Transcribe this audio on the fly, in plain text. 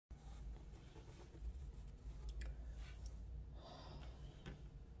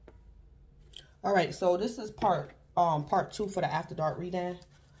All right, so this is part 2 for the After Dark reading.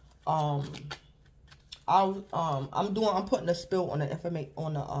 I'm putting a spill on the information,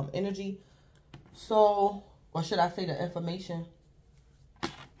 on the energy. So, or should I say the information?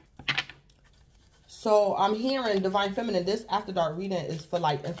 So I'm hearing Divine Feminine. This After Dark reading is for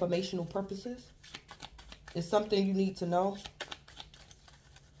like informational purposes. It's something you need to know.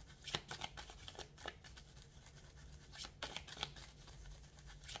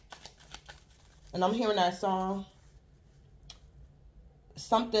 And I'm hearing that song.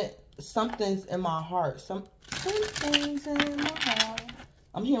 Something's in my heart. Something's in my heart.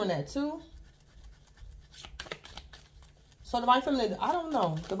 I'm hearing that too. So Divine Feminine, I don't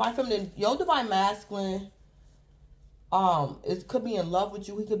know. Divine Feminine, your Divine Masculine, it could be in love with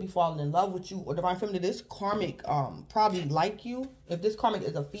you. He could be falling in love with you. Or Divine Feminine, this karmic probably like you. If this karmic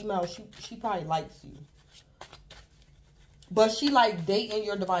is a female, she probably likes you. But she like dating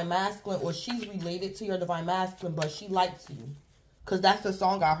your Divine Masculine, or she's related to your Divine Masculine, but she likes you. Because that's the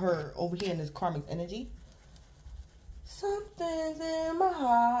song I heard over here in this karmic energy. Something's in my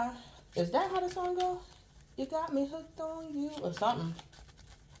heart. Is that how the song goes? You got me hooked on you, or something.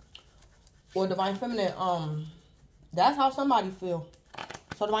 Or Divine Feminine, that's how somebody feel.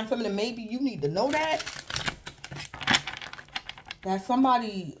 So Divine Feminine, maybe you need to know that. That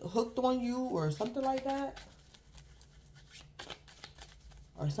somebody hooked on you or something like that.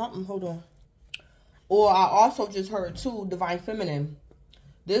 Or something, hold on. Or I also just heard too, Divine Feminine.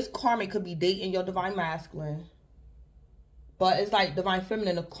 This karmic could be dating your Divine Masculine. But it's like Divine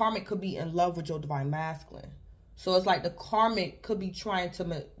Feminine, the karmic could be in love with your Divine Masculine. So it's like the karmic could be trying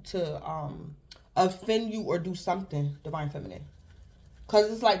to offend you or do something, Divine Feminine.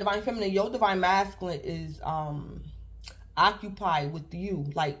 Because it's like Divine Feminine, your Divine Masculine is occupied with you.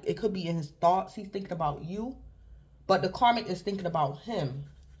 Like it could be in his thoughts, he's thinking about you. But the karmic is thinking about him.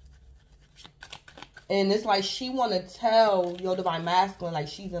 And it's like she want to tell your Divine Masculine like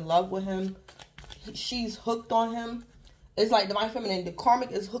she's in love with him. She's hooked on him. It's like Divine Feminine, the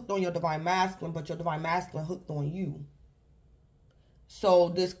karmic is hooked on your Divine Masculine, but your Divine Masculine hooked on you. So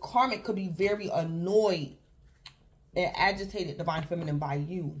this karmic could be very annoyed and agitated, Divine Feminine, by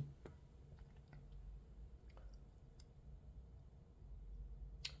you.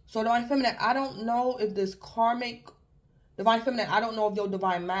 So Divine Feminine, I don't know if this karmic, Divine Feminine, I don't know if your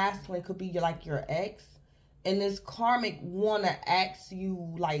Divine Masculine could be like your ex. And this karmic want to ask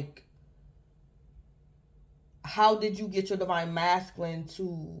you like, how did you get your Divine Masculine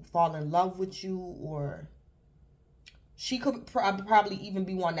to fall in love with you? Or she could probably even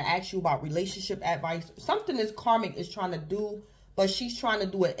be wanting to ask you about relationship advice. Something this karmic is trying to do, but she's trying to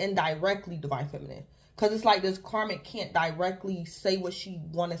do it indirectly, Divine Feminine. Because it's like this karmic can't directly say what she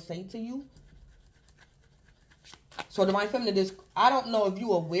want to say to you. So Divine Feminine, I don't know if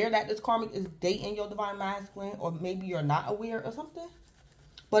you're aware that this karmic is dating your Divine Masculine, or maybe you're not aware or something.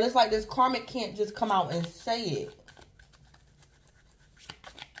 But it's like this karmic can't just come out and say it.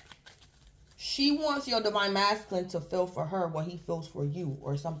 She wants your Divine Masculine to feel for her what he feels for you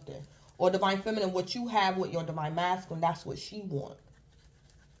or something. Or Divine Feminine, what you have with your Divine Masculine, that's what she wants.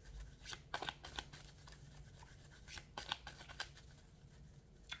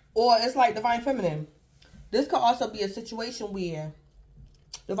 Or it's like Divine Feminine. This could also be a situation where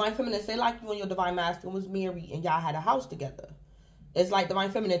Divine Feminine, say like you and your Divine Masculine was married and y'all had a house together. It's like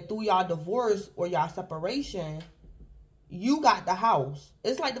Divine Feminine, through y'all divorce or y'all separation, you got the house.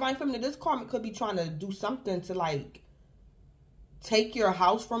 It's like Divine Feminine, this karmic could be trying to do something to like take your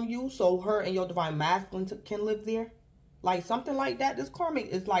house from you so her and your Divine Masculine can live there. Like something like that. This karmic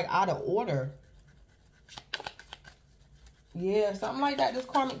is like out of order. Yeah, something like that this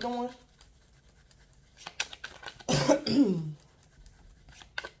karmic doing.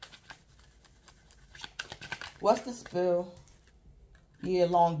 What's the spill? Yeah,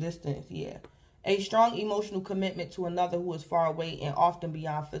 long distance, yeah. A strong emotional commitment to another who is far away and often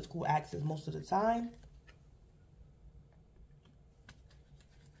beyond physical access most of the time.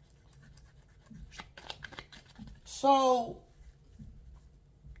 So,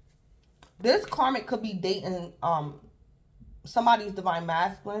 this karmic could be dating somebody's Divine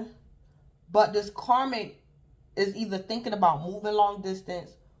Masculine. But this karmic is either thinking about moving long distance,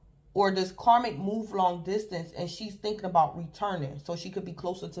 or this karmic move long distance and she's thinking about returning. So she could be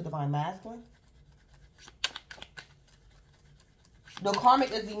closer to Divine Masculine. The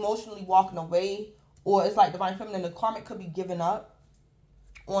karmic is emotionally walking away. Or it's like Divine Feminine, the karmic could be giving up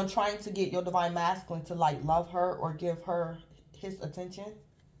on trying to get your Divine Masculine to like love her or give her his attention.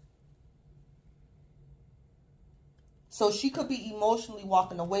 So she could be emotionally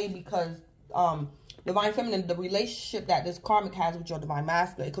walking away because Divine Feminine, the relationship that this karmic has with your Divine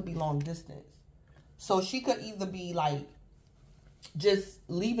Masculine, it could be long distance. So she could either be like just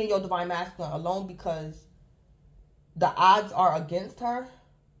leaving your divine masculine alone because the odds are against her,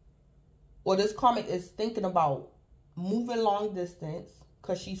 or this karmic is thinking about moving long distance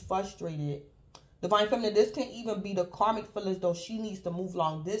because she's frustrated. Divine feminine, this can even be the karmic feel as though she needs to move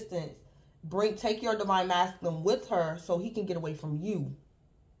long distance. Take your divine masculine with her so he can get away from you,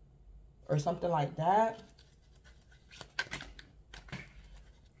 or something like that.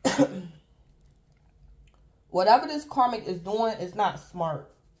 Whatever this karmic is doing is not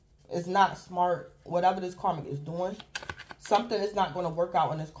smart. It's not smart. Whatever this karmic is doing, something is not going to work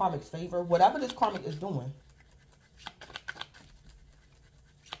out in this karmic's favor. Whatever this karmic is doing.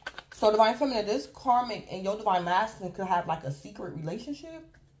 So divine feminine, this karmic and your divine masculine could have like a secret relationship.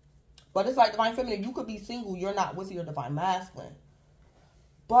 But it's like divine feminine, you could be single. You're not with your divine masculine.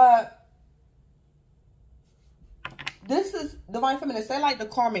 But this is divine feminine. Say like the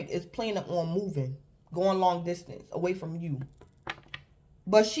karmic is planning on moving, going long distance away from you.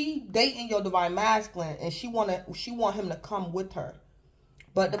 But she dating your divine masculine and she want him to come with her.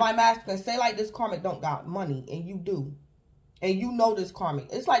 But divine masculine, say like this karmic don't got money and you do. And you know this karmic.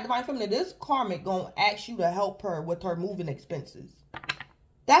 It's like divine feminine, this karmic gonna ask you to help her with her moving expenses.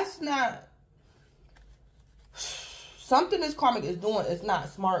 That's not something this karmic is doing. It's not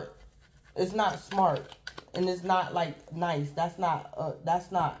smart. It's not smart. And it's not like nice. That's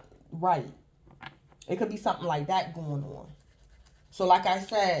not right. It could be something like that going on. So like I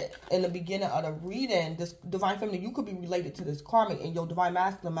said in the beginning of the reading, this divine feminine, you could be related to this karmic and your divine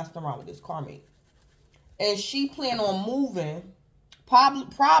masculine messing around with this karmic. And she plan on moving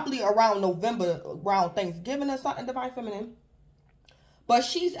probably around November, around Thanksgiving or something, divine feminine. But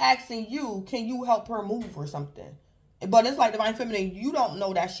she's asking you, can you help her move or something? But it's like divine feminine, you don't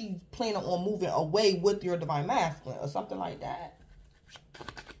know that she's planning on moving away with your divine masculine or something like that.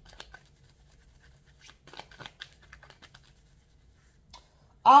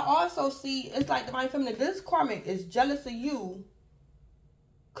 I also see, it's like divine feminine, this karmic is jealous of you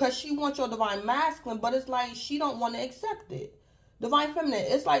because she wants your divine masculine, but it's like she don't want to accept it. Divine feminine,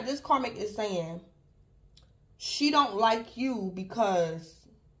 it's like this karmic is saying she don't like you because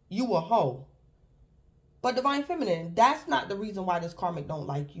you a hoe. But divine feminine, that's not the reason why this karmic don't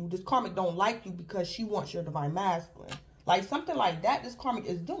like you. This karmic don't like you because she wants your divine masculine. Like something like that this karmic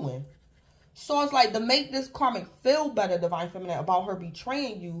is doing. So it's like to make this karmic feel better, divine feminine, about her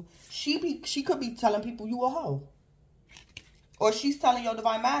betraying you, she could be telling people you a hoe. Or she's telling your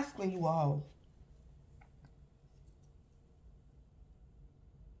divine masculine you a hoe.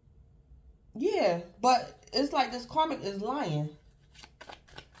 Yeah, but it's like this karmic is lying.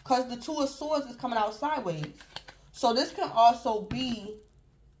 Because the Two of Swords is coming out sideways. So this can also be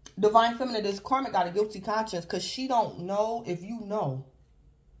divine feminine. This karmic got a guilty conscience because she don't know if you know.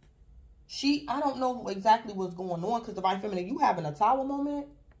 I don't know exactly what's going on because divine feminine, you having a tower moment.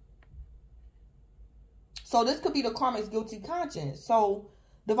 So this could be the karmic's guilty conscience. So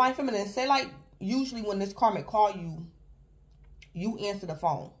divine feminine, say like usually when this karmic call you, you answer the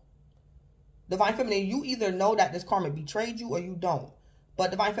phone. Divine feminine, you either know that this karmic betrayed you or you don't.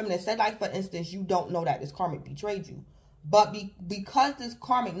 But divine feminine, say like for instance, you don't know that this karmic betrayed you. But because this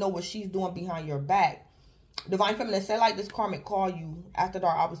karmic know what she's doing behind your back, divine feminine, say like this karmic call you after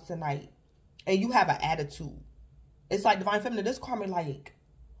dark hours tonight and you have an attitude. It's like divine feminine, this karmic like,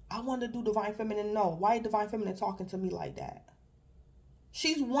 I want to do divine feminine. No, why divine feminine talking to me like that?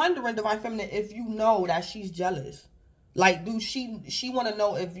 She's wondering, divine feminine, if you know that she's jealous. Like, do she want to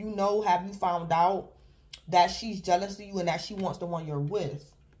know if you know, have you found out that she's jealous of you and that she wants the one you're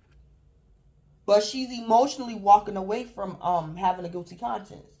with? But she's emotionally walking away from having a guilty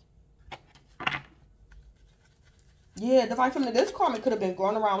conscience. Yeah, divine feminine, this karmic could have been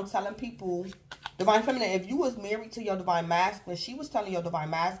going around telling people, divine feminine, if you was married to your divine masculine, she was telling your divine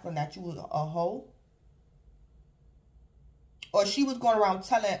masculine that you was a hoe. Or she was going around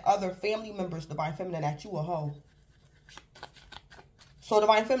telling other family members, divine feminine, that you a hoe. So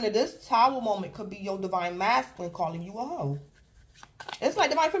divine feminine, this tower moment could be your divine masculine calling you a hoe. It's like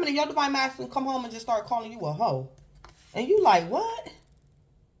divine feminine, your divine masculine come home and just start calling you a hoe. And you like, what?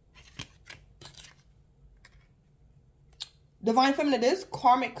 Divine feminine, this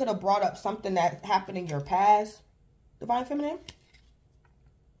karmic could have brought up something that happened in your past. Divine feminine.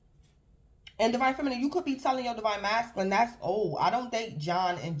 And divine feminine, you could be telling your divine masculine, that's old. I don't date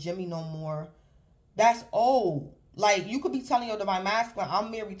John and Jimmy no more. That's old. Like, you could be telling your divine masculine, I'm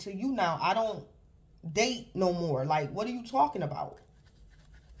married to you now. I don't date no more. Like, what are you talking about?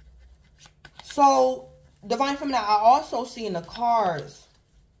 So, divine feminine, I also see in the cards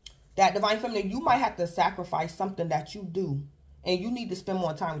that divine feminine, you might have to sacrifice something that you do and you need to spend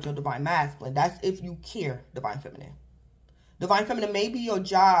more time with your divine masculine. That's if you care, divine feminine. Divine feminine, maybe your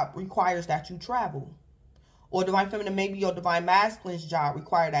job requires that you travel. Or divine feminine, maybe your divine masculine's job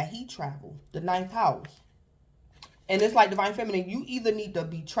requires that he travel. The 9th house. And it's like divine feminine, you either need to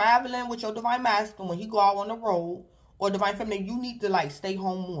be traveling with your divine masculine when he go out on the road, or divine feminine, you need to like stay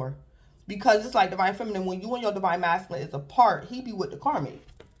home more. Because it's like divine feminine, when you and your divine masculine is apart, he be with the karmic.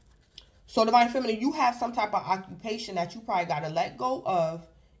 So divine feminine, you have some type of occupation that you probably got to let go of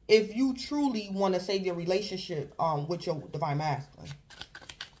if you truly want to save your relationship with your divine masculine.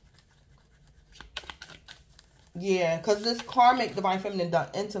 Yeah, because this karmic divine feminine done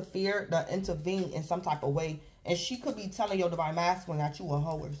intervene in some type of way. And she could be telling your divine masculine that you a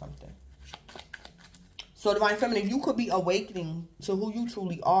hoe or something. So divine feminine, you could be awakening to who you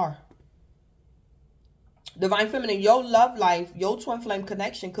truly are. Divine feminine, your love life, your twin flame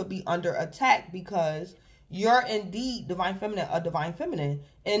connection could be under attack because you're indeed divine feminine, a divine feminine.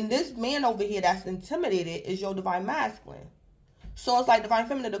 And this man over here that's intimidated is your divine masculine. So it's like divine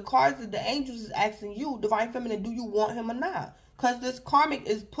feminine, the cards that the angels is asking you, divine feminine, do you want him or not? Because this karmic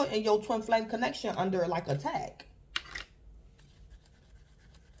is putting your twin flame connection under like attack.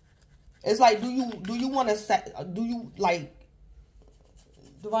 It's like, do you want to set, do you like,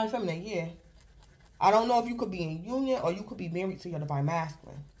 divine feminine, yeah. I don't know if you could be in union or you could be married to your divine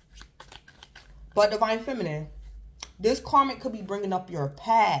masculine. But divine feminine, this karmic could be bringing up your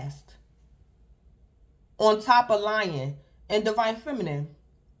past on top of lying. And divine feminine,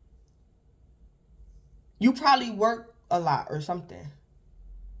 you probably work a lot or something.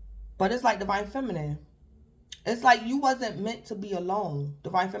 But it's like divine feminine, it's like you wasn't meant to be alone.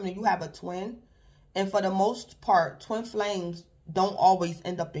 Divine feminine, you have a twin. And for the most part, twin flames don't always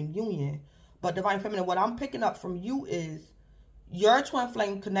end up in union. But divine feminine, what I'm picking up from you is your twin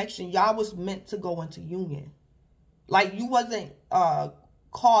flame connection, y'all was meant to go into union. Like you wasn't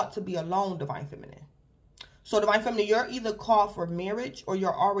called to be alone, divine feminine. So divine feminine, you're either called for marriage or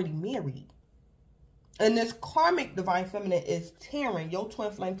you're already married. And this karmic divine feminine is tearing your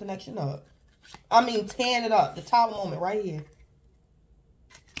twin flame connection up. I mean, tearing it up. The Tower moment right here.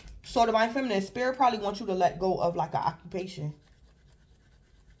 So divine feminine, spirit probably wants you to let go of like an occupation.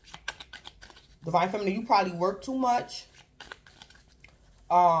 Divine feminine, you probably work too much.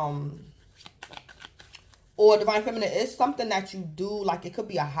 Or divine feminine, it's something that you do. Like it could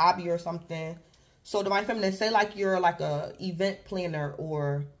be a hobby or something. So divine feminine, say like you're like a event planner,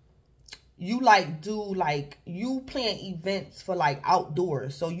 or you like do like, you plan events for like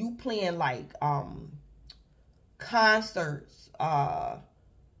outdoors. So you plan like concerts,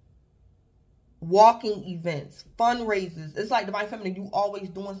 walking events, fundraisers. It's like divine feminine, you always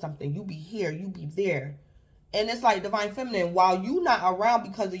doing something. You be here, you be there. And it's like divine feminine, while you not around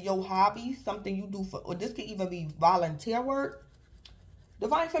because of your hobby, something you do for, or this could even be volunteer work.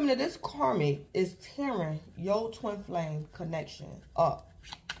 Divine feminine, this karmic is tearing your twin flame connection up.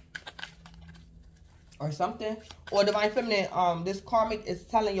 Or something. Or divine feminine, this karmic is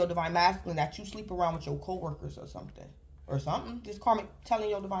telling your divine masculine that you sleep around with your co-workers or something. Or something. This karmic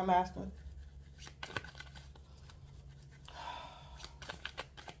telling your divine masculine.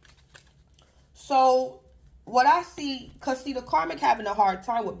 So, what I see, because see, the karmic having a hard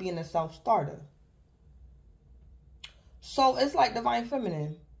time with being a self-starter. So, it's like divine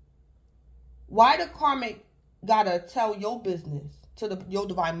feminine. Why the karmic gotta tell your business to your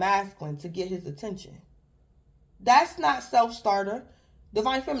divine masculine to get his attention? That's not self-starter.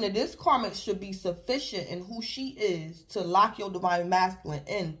 Divine feminine, this karmic should be sufficient in who she is to lock your divine masculine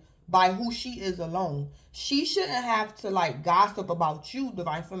in by who she is alone. She shouldn't have to like gossip about you,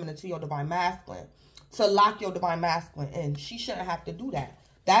 divine feminine, to your divine masculine to lock your divine masculine in. She shouldn't have to do that.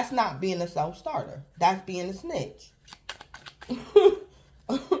 That's not being a self-starter. That's being a snitch.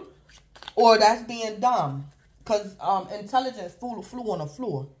 Or that's being dumb. Because intelligence flew on the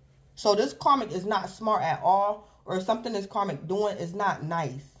floor. So this karmic is not smart at all. Or something this karmic doing is not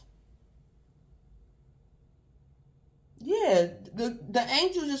nice. Yeah, the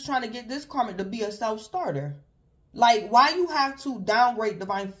angels is trying to get this karmic to be a self-starter. Like, why you have to downgrade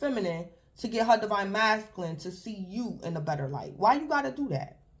divine feminine to get her divine masculine to see you in a better light? Why you got to do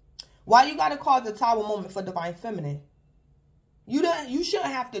that? Why you got to cause a Tower moment for divine feminine? You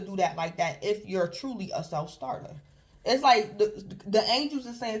shouldn't have to do that like that if you're truly a self-starter. It's like the angels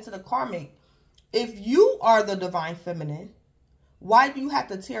are saying to the karmic, if you are the divine feminine, why do you have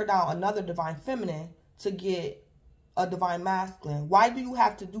to tear down another divine feminine to get a divine masculine? Why do you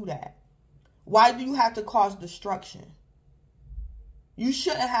have to do that? Why do you have to cause destruction? You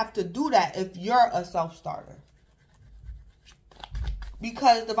shouldn't have to do that if you're a self-starter.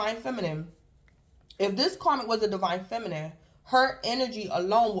 Because divine feminine, if this karmic was a divine feminine, her energy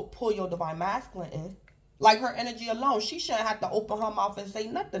alone would pull your divine masculine in. Like her energy alone, she shouldn't have to open her mouth and say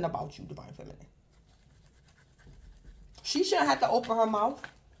nothing about you, divine feminine. She shouldn't have to open her mouth.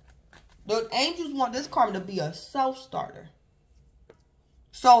 The angels want this karma to be a self-starter.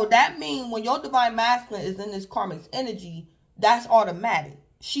 So that means when your divine masculine is in this karmic's energy, that's automatic.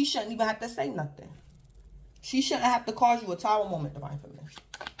 She shouldn't even have to say nothing. She shouldn't have to cause you a tower moment, divine feminine.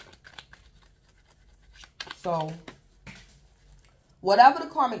 So, whatever the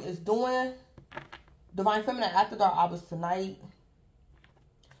karmic is doing, divine feminine, after dark hours tonight,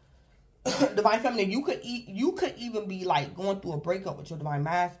 divine feminine, you could even be like going through a breakup with your divine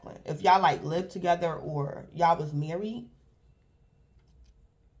masculine. If y'all like live together or y'all was married.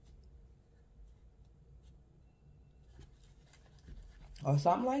 Or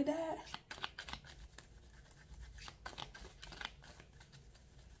something like that.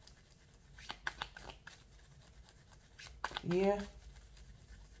 Yeah.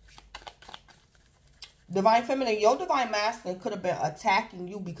 Divine feminine, your divine masculine could have been attacking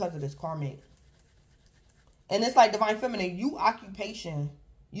you because of this karmic. And it's like divine feminine, you occupation,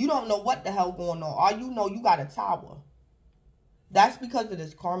 you don't know what the hell going on. All you know, you got a tower. That's because of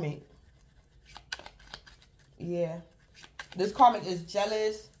this karmic. Yeah. This karmic is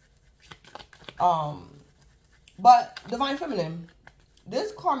jealous. But divine feminine,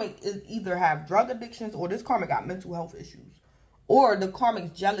 this karmic is either have drug addictions or this karmic got mental health issues. Or the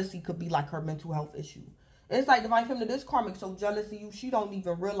karmic's jealousy could be like her mental health issue. It's like divine feminine, this karmic so jealous of you, she don't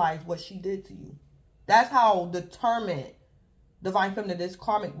even realize what she did to you. That's how determined divine feminine this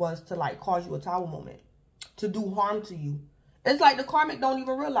karmic was to like cause you a tower moment. To do harm to you. It's like the karmic don't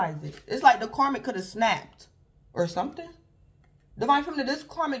even realize it. It's like the karmic could have snapped or something. Divine feminine, this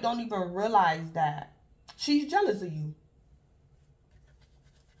karmic don't even realize that she's jealous of you.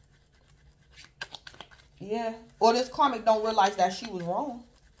 Yeah. Or this karmic don't realize that she was wrong.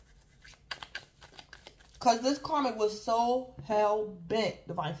 Because this karmic was so hell-bent,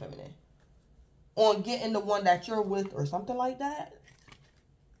 divine feminine, on getting the one that you're with or something like that.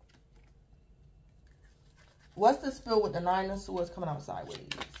 What's the spill with the 9 of Swords coming out sideways?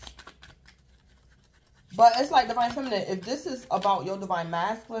 But it's like divine feminine, if this is about your divine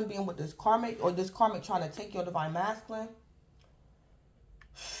masculine being with this karmic, or this karmic trying to take your divine masculine,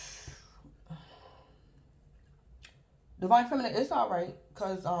 divine feminine, it's all right,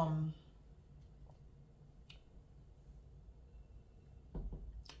 because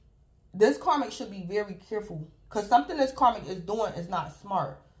this karmic should be very careful, because something this karmic is doing is not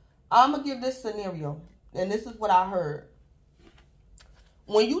smart. I'm gonna give this scenario, and this is what I heard.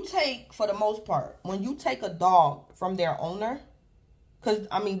 When you take, for the most part, when you take a dog from their owner, because,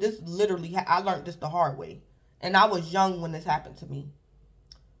 I mean, this literally, I learned this the hard way. And I was young when this happened to me.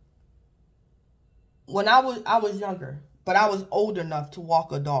 When I was younger, but I was old enough to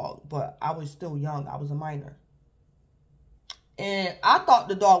walk a dog, but I was still young. I was a minor. And I thought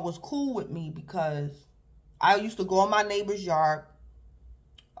the dog was cool with me because I used to go in my neighbor's yard.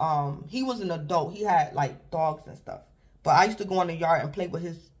 He was an adult. He had, like, dogs and stuff. But I used to go in the yard and play with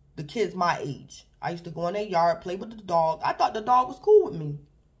the kids my age. I used to go in their yard, play with the dog. I thought the dog was cool with me.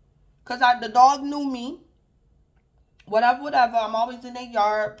 Because the dog knew me. Whatever. I'm always in their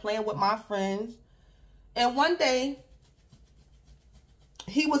yard playing with my friends. And one day,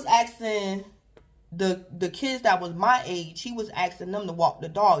 he was asking the kids that was my age, he was asking them to walk the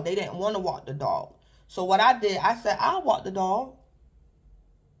dog. They didn't want to walk the dog. So what I did, I said, I'll walk the dog.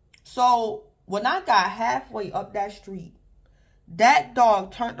 So when I got halfway up that street, that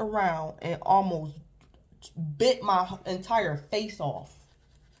dog turned around and almost bit my entire face off.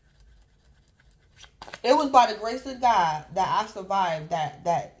 It was by the grace of God that I survived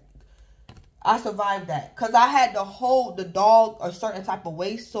that. I survived that. Because I had to hold the dog a certain type of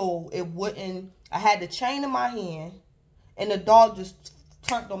way so it wouldn't. I had the chain in my hand and the dog just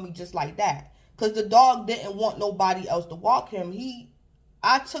turned on me just like that. Because the dog didn't want nobody else to walk him.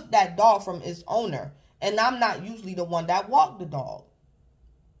 I took that dog from its owner. And I'm not usually the one that walked the dog.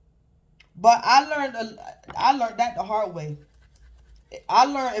 But I learned that the hard way. I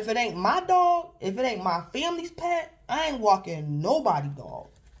learned if it ain't my dog, if it ain't my family's pet, I ain't walking nobody dog.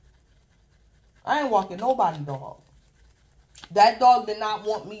 I ain't walking nobody dog. That dog did not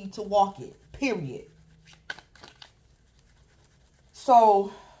want me to walk it. Period.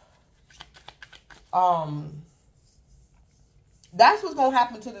 So, that's what's going to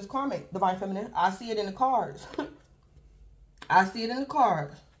happen to this karmic, divine feminine. I see it in the cards. I see it in the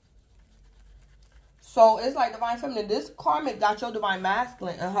cards. So, it's like divine feminine. This karmic got your divine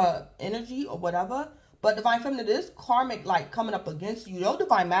masculine in her energy or whatever. But divine feminine, this karmic like coming up against you. Your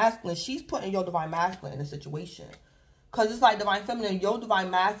divine masculine, she's putting your divine masculine in a situation. Because it's like divine feminine, your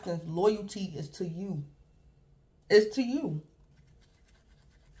divine masculine's loyalty is to you. It's to you.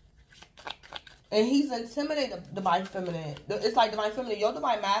 And he's intimidated divine feminine. It's like divine feminine, your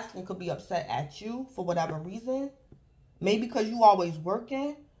divine masculine could be upset at you for whatever reason. Maybe because you always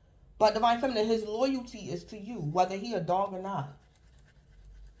working. But divine feminine, his loyalty is to you, whether he a dog or not.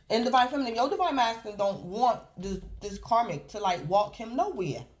 And divine feminine, your divine masculine don't want this karmic to like walk him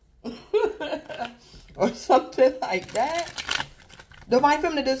nowhere. Or something like that. Divine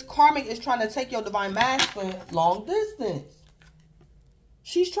feminine, this karmic is trying to take your divine masculine long distance.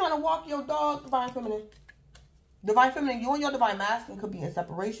 She's trying to walk your dog, divine feminine. Divine feminine, you and your divine masculine could be in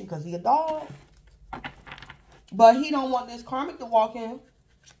separation because he a dog. But he don't want this karmic to walk him.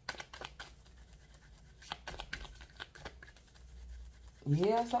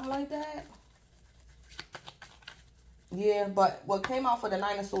 Yeah, something like that. Yeah, but what came out for the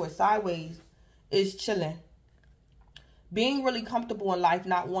Nine of Swords sideways is chilling. Being really comfortable in life,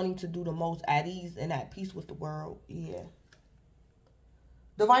 not wanting to do the most, at ease and at peace with the world. Yeah.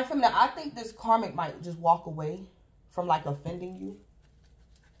 Divine feminine, I think this karmic might just walk away from like offending you.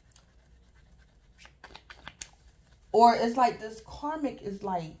 Or it's like this karmic is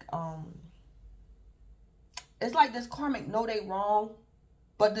like, it's like this karmic know they wrong,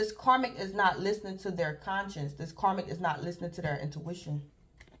 but this karmic is not listening to their conscience. This karmic is not listening to their intuition.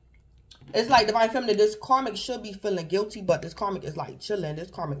 It's like divine feminine, this karmic should be feeling guilty, but this karmic is like chilling. This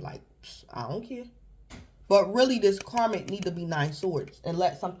karmic like, I don't care. But really, this karmic need to be Nine Swords and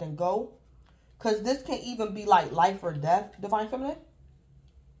let something go. Because this can even be like life or death, divine feminine.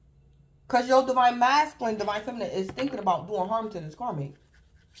 Because your divine masculine, divine feminine is thinking about doing harm to this karmic.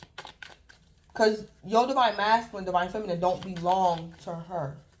 Because your divine masculine, divine feminine don't belong to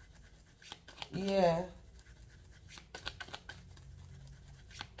her. Yeah.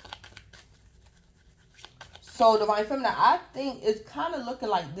 So, divine feminine, I think it's kind of looking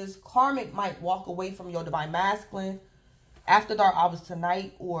like this karmic might walk away from your divine masculine after dark hours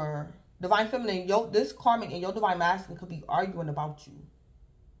tonight. Or divine feminine, this karmic and your divine masculine could be arguing about you.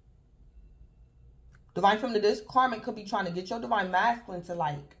 Divine feminine, this karmic could be trying to get your divine masculine to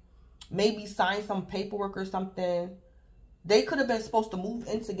like maybe sign some paperwork or something. They could have been supposed to move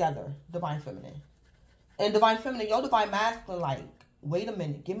in together, divine feminine. And divine feminine, your divine masculine like, wait a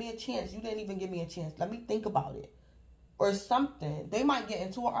minute, give me a chance. You didn't even give me a chance. Let me think about it. Or something. They might get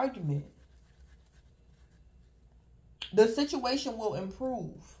into an argument. The situation will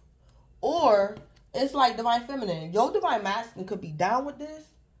improve. Or it's like divine feminine, your divine masculine could be down with this.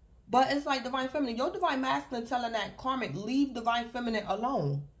 But it's like divine feminine, your divine masculine telling that karmic, leave divine feminine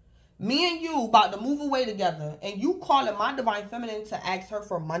alone. Me and you about to move away together. And you calling my divine feminine to ask her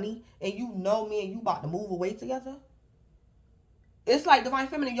for money. And you know me and you about to move away together. It's like divine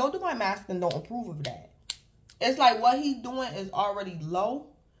feminine, your divine masculine don't approve of that. It's like what he doing is already low.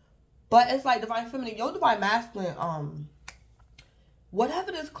 But it's like divine feminine, your divine masculine,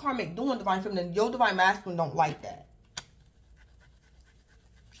 whatever this karmic doing, divine feminine, your divine masculine don't like that.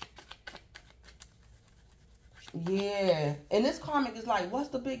 Yeah. And this karmic is like, what's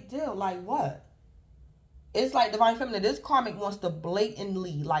the big deal? Like what? It's like divine feminine, this karmic wants to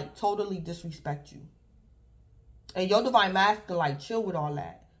blatantly, like totally disrespect you. And your divine masculine, like, chill with all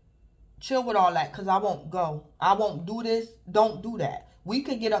that. Chill with all that, because I won't go. I won't do this. Don't do that. We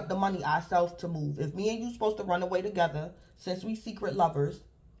can get up the money ourselves to move. If me and you supposed to run away together, since we secret lovers,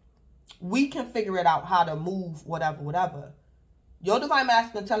 we can figure it out how to move, whatever, whatever. Your divine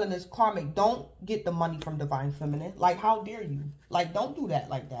masculine telling this karmic, don't get the money from divine feminine. Like, how dare you? Like, don't do that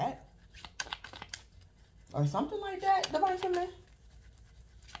like that. Or something like that, divine feminine.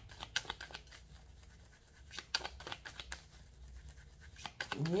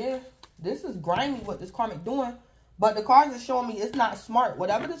 Yeah, this is grimy what this karmic doing. But the cards are showing me it's not smart.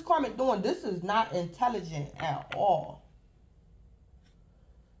 Whatever this karmic doing, this is not intelligent at all.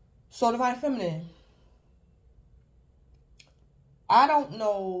 So, divine feminine, I don't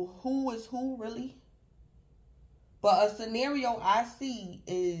know who is who really. But a scenario I see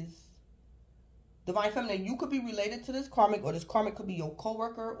is, divine feminine, you could be related to this karmic, or this karmic could be your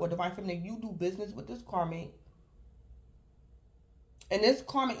co-worker, or divine feminine, you do business with this karmic. And this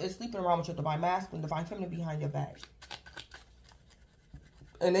karmic is sleeping around with your divine masculine, divine feminine behind your back.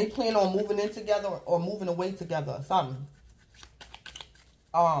 And they plan on moving in together or moving away together or something.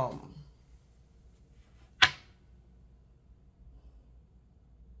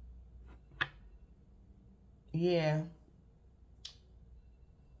 Yeah.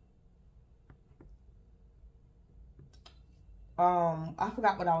 I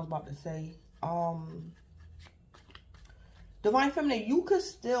forgot what I was about to say. Divine Feminine, you could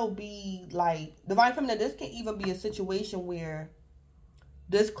still be like, Divine Feminine, this can even be a situation where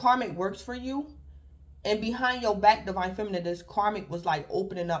this karmic works for you. And behind your back, Divine Feminine, this karmic was like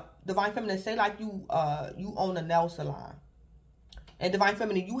opening up. Divine Feminine, say like you own a nail salon. And Divine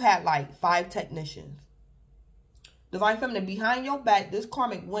Feminine, you had like 5 technicians. Divine Feminine, behind your back, this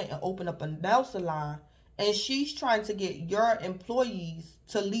karmic went and opened up a nail salon. And she's trying to get your employees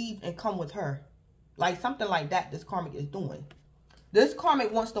to leave and come with her. Like something like that this karmic is doing. This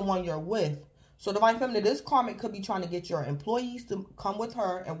karmic wants the one you're with. So Divine Feminine, this karmic could be trying to get your employees to come with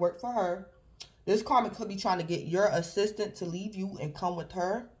her and work for her. This karmic could be trying to get your assistant to leave you and come with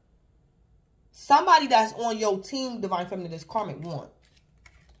her. Somebody that's on your team, Divine Feminine, this karmic want.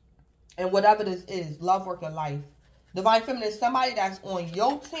 And whatever this is, love, work, or life. Divine Feminine, somebody that's on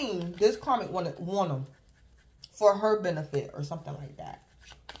your team, this karmic want them for her benefit or something like that.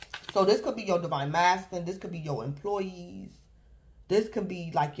 So this could be your Divine Masculine. This could be your employees. This could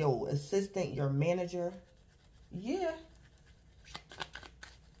be like your assistant, your manager. Yeah.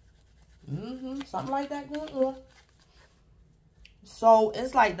 Something like that going on. So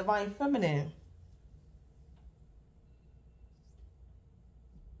it's like Divine Feminine.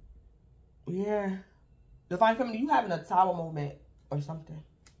 Yeah. Divine Feminine, you having a tower moment or something.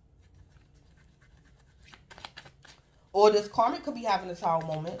 Or this karmic could be having a tower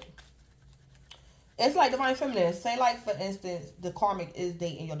moment. It's like Divine Feminine. Say like, for instance, the karmic is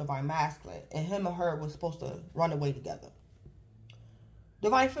dating your Divine Masculine. And him and her was supposed to run away together.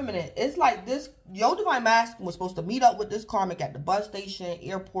 Divine Feminine, it's like this, your Divine Masculine was supposed to meet up with this karmic at the bus station,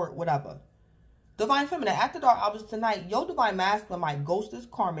 airport, whatever. Divine Feminine, after dark hours tonight, your Divine Masculine might ghost this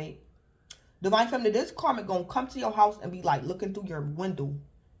karmic. Divine Feminine, this karmic gonna come to your house and be like looking through your window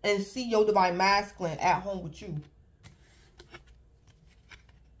and see your Divine Masculine at home with you.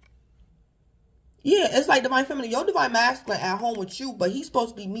 Yeah, it's like Divine Feminine, your Divine Masculine at home with you, but he's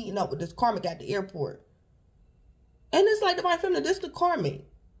supposed to be meeting up with this karmic at the airport. And it's like Divine Feminine, this the karmic.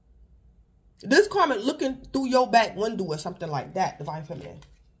 This karmic looking through your back window or something like that, Divine Feminine.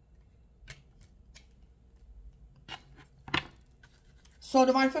 So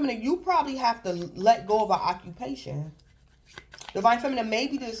Divine Feminine, you probably have to let go of an occupation. Divine Feminine,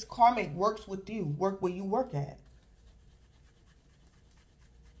 maybe this karmic works with you, work where you work at.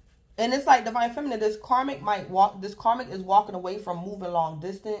 And it's like Divine Feminine, this karmic is walking away from moving long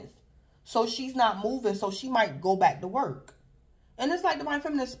distance. So she's not moving, so she might go back to work. And it's like Divine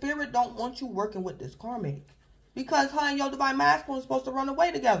Feminine, Spirit don't want you working with this karmic. Because her and your Divine Masculine are supposed to run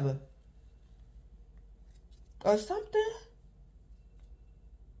away together. Or something.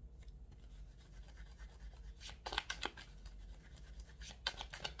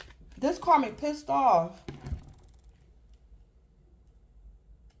 This karmic pissed off.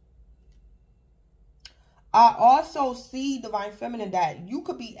 I also see, Divine Feminine, that you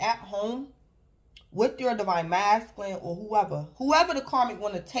could be at home with your Divine Masculine or whoever. Whoever the karmic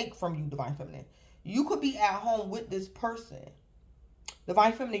want to take from you, Divine Feminine. You could be at home with this person.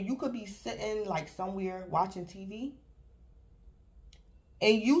 Divine Feminine, you could be sitting like somewhere watching TV.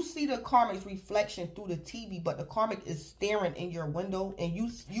 And you see the karmic's reflection through the TV, but the karmic is staring in your window. And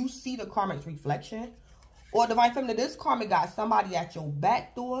you see the karmic's reflection. Or Divine Feminine, this karmic got somebody at your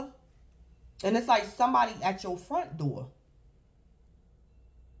back door. And it's like somebody at your front door.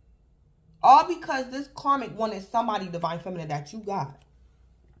 All because this karmic wanted somebody, Divine Feminine, that you got.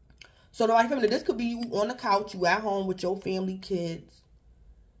 So Divine Feminine, this could be you on the couch, you at home with your family, kids.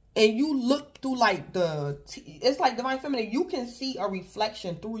 And you look through like it's like Divine Feminine, you can see a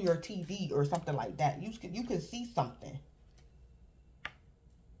reflection through your TV or something like that. You can see something.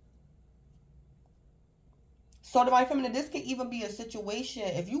 So Divine Feminine, this could even be a situation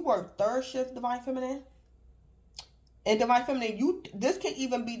if you work third shift, Divine Feminine. And Divine Feminine, this could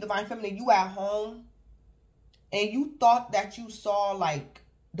even be Divine Feminine, you at home and you thought that you saw like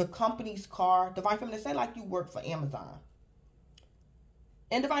the company's car. Divine Feminine, say like you work for Amazon.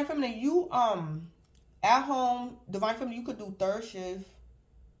 And Divine Feminine, you at home, Divine Feminine, you could do third shift.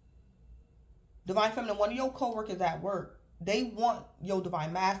 Divine Feminine, one of your coworkers at work, they want your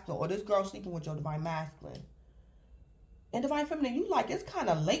Divine Masculine, or this girl sleeping with your Divine Masculine. And Divine Feminine, you like, it's kind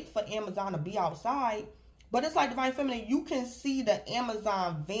of late for Amazon to be outside. But it's like Divine Feminine, you can see the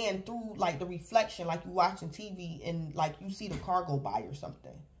Amazon van through like the reflection, like you watching TV and like you see the car go by or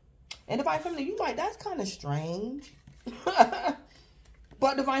something. And Divine Feminine, you like, that's kind of strange.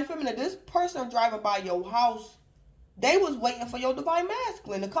 But Divine Feminine, this person driving by your house, they was waiting for your Divine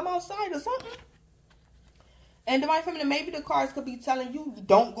Masculine to come outside or something. And Divine Feminine, maybe the cards could be telling you,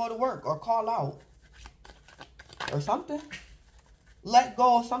 don't go to work or call out. Or something. Let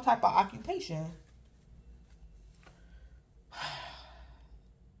go of some type of occupation.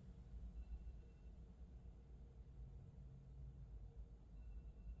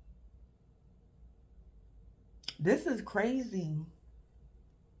 This is crazy.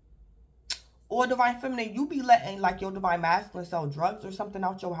 Or Divine Feminine, you be letting like your Divine Masculine sell drugs or something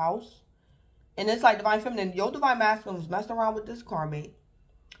out your house. And it's like Divine Feminine, your Divine Masculine was messing around with this karmic.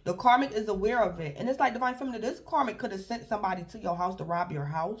 The karmic is aware of it. And it's like Divine Feminine, this karmic could have sent somebody to your house to rob your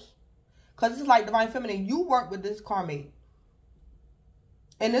house. Because it's like Divine Feminine, you work with this karmic.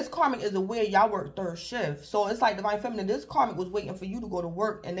 And this karmic is aware y'all work third shift. So it's like Divine Feminine, this karmic was waiting for you to go to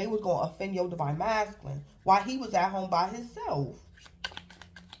work. And they was going to offend your Divine Masculine while he was at home by himself.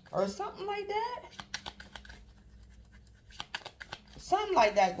 Or something like that. Something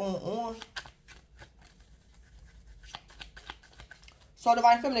like that going on. So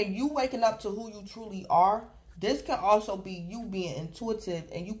Divine Feminine, you waking up to who you truly are. This can also be you being intuitive.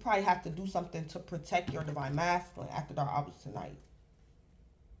 And you probably have to do something to protect your Divine Masculine after dark hours tonight.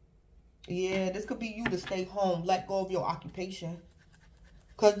 Yeah, this could be you to stay home. Let go of your occupation.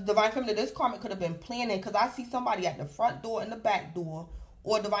 Because Divine Feminine, this karmic could have been planning. Because I see somebody at the front door and the back door.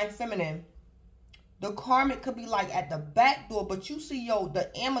 Or Divine Feminine, the karmic could be like at the back door, but you see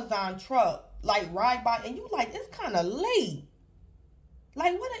the Amazon truck like ride by and you like, it's kind of late.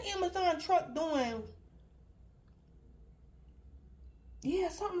 Like, what an Amazon truck doing? Yeah,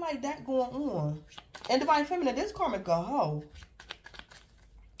 something like that going on. And Divine Feminine, this karmic a hoe.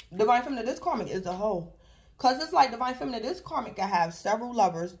 Divine Feminine, this karmic is a hoe. Because it's like Divine Feminine, this karmic can have several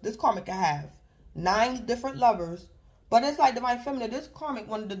lovers. This karmic can have 9 different lovers. But it's like Divine Feminine, this karmic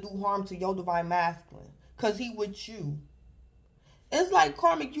wanted to do harm to your Divine Masculine. Because he with you. It's like,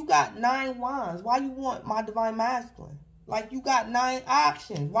 karmic, you got 9 wands. Why you want my Divine Masculine? Like, you got 9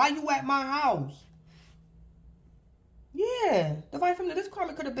 options. Why you at my house? Yeah. Divine Feminine, this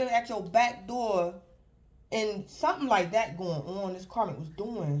karmic could have been at your back door. And something like that going on. This karmic was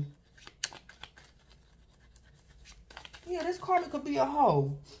doing. Yeah, this karmic could be a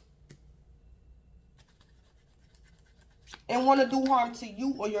hoe. And want to do harm to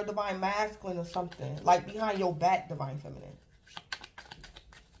you or your Divine Masculine or something. Like behind your back, Divine Feminine.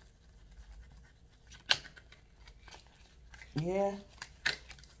 Yeah.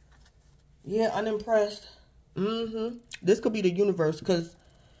 Yeah, unimpressed. This could be the universe. Because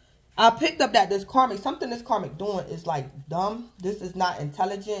I picked up that this karmic, something this karmic doing is like dumb. This is not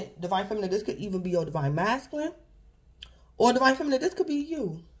intelligent. Divine Feminine, this could even be your Divine Masculine. Or Divine Feminine, this could be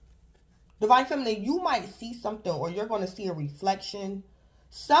you. Divine Feminine, you might see something or you're going to see a reflection.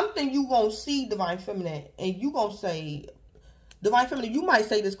 Something you going to see, Divine Feminine, and you going to say, Divine Feminine, you might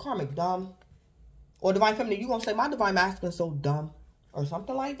say this karmic dumb. Or Divine Feminine, you going to say, my Divine Masculine so dumb. Or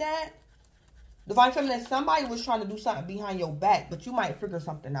something like that. Divine Feminine, somebody was trying to do something behind your back, but you might figure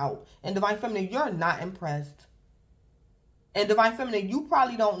something out. And Divine Feminine, you're not impressed. And Divine Feminine, you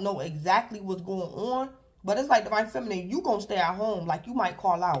probably don't know exactly what's going on. But it's like Divine Feminine, you going to stay at home. Like you might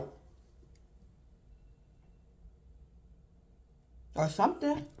call out. Or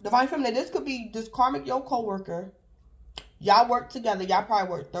something. Divine Feminine, this could be this karmic, your co-worker. Y'all work together. Y'all probably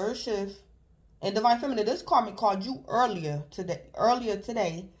work third shift. And Divine Feminine, this karmic called you earlier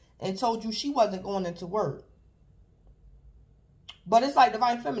today and told you she wasn't going into work. But it's like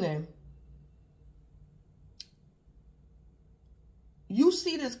Divine Feminine. You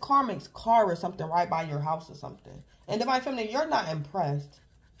see this karmic's car or something right by your house or something. And Divine Feminine, you're not impressed.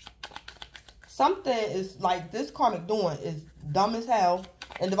 Something is like this karmic doing is dumb as hell.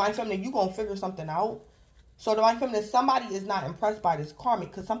 And Divine Feminine, you going to figure something out. So Divine Feminine, somebody is not impressed by this karmic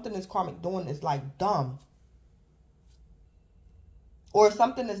because something this karmic doing is like dumb. Or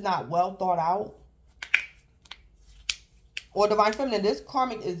something is not well thought out. Or Divine Feminine, this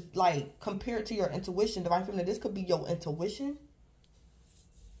karmic is like compared to your intuition. Divine Feminine, this could be your intuition.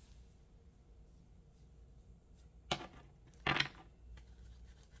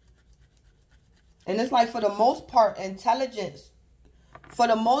 And it's like for the most part, intelligence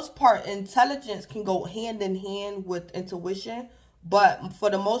can go hand in hand with intuition. But for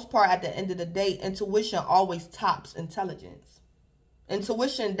the most part, at the end of the day, intuition always tops intelligence.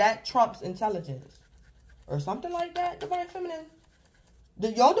 Intuition, that trumps intelligence. Or something like that, Divine Feminine.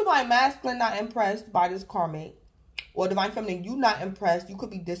 Your Divine Masculine not impressed by this karmic. Or Divine Feminine, you not impressed. You could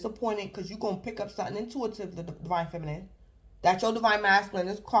be disappointed because you're going to pick up something intuitive, the Divine Feminine. That your Divine Masculine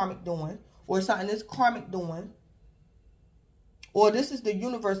is karmic doing. Or something this karmic doing. Or this is the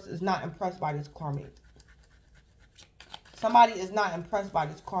universe is not impressed by this karmic. Somebody is not impressed by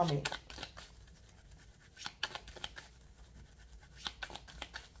this karmic.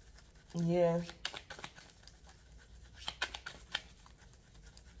 Yeah.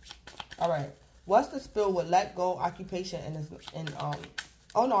 All right. What's the spill with let go, occupation, and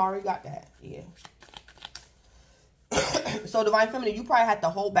oh no, I already got that. Yeah. So Divine Feminine, you probably had to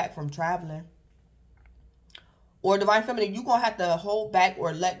hold back from traveling. Or Divine Feminine, you're going to have to hold back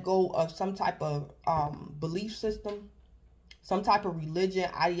or let go of some type of belief system, some type of religion,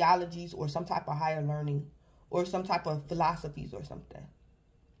 ideologies, or some type of higher learning, or some type of philosophies or something.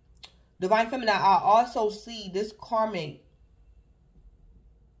 Divine Feminine, I also see this karmic.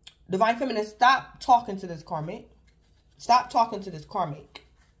 Divine Feminine, stop talking to this karmic. Stop talking to this karmic.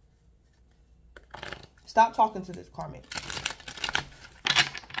 Stop talking to this karmic.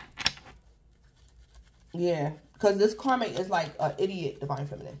 Yeah, because this karmic is like an idiot, Divine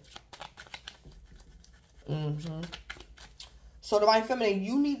Feminine. So Divine Feminine,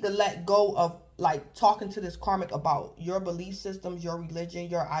 you need to let go of like talking to this karmic about your belief systems, your religion,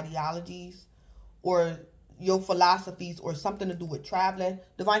 your ideologies, or your philosophies, or something to do with traveling.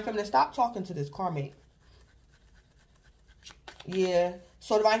 Divine Feminine, stop talking to this karmic. Yeah.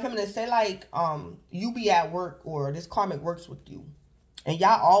 So Divine Feminine, say like you be at work, or this karmic works with you, and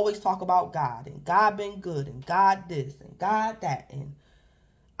y'all always talk about God, and God been good, and God this, and God that, and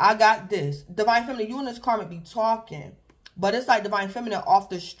I got this. Divine Feminine, you and this karmic be talking, but it's like Divine Feminine, off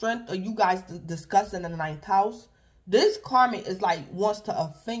the strength of you guys discussing in the 9th house, this karmic is like wants to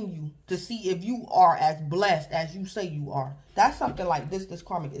offend you to see if you are as blessed as you say you are. That's something like this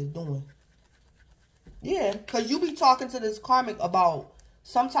karmic is doing. Yeah, because you be talking to this karmic about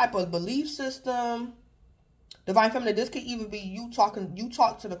some type of belief system. Divine Feminine, this could even be you talk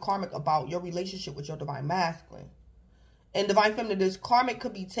to the karmic about your relationship with your Divine Masculine. And Divine Feminine, this karmic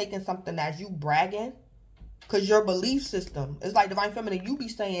could be taking something as you bragging, because your belief system is like Divine Feminine, you be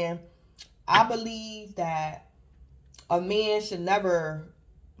saying, I believe that a man should never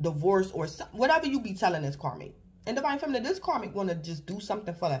divorce, or whatever you be telling this karmic. And Divine Feminine, this karmic want to just do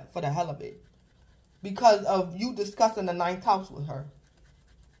something for the hell of it, because of you discussing the 9th house with her.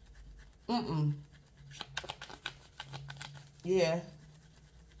 Yeah.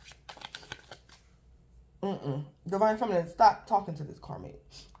 Divine Feminine, stop talking to this karmic.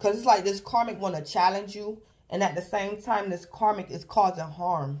 Because it's like this karmic want to challenge you, and at the same time, this karmic is causing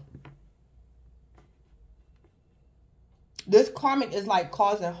harm. This karmic is like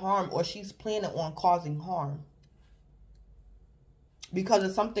causing harm, or she's planning on causing harm, because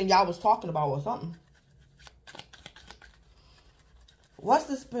of something y'all was talking about or something. What's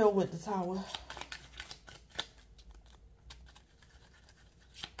the spell with the Tower?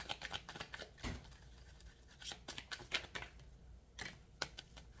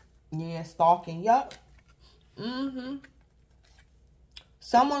 Yeah, stalking. Yup.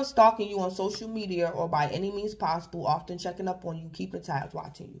 Someone stalking you on social media or by any means possible, often checking up on you, keeping tabs,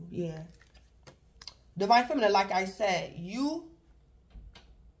 watching you. Yeah. Divine Feminine, like I said, you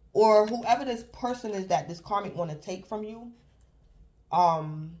or whoever this person is that this karmic want to take from you,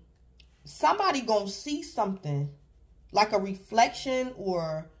 somebody gonna see something like a reflection,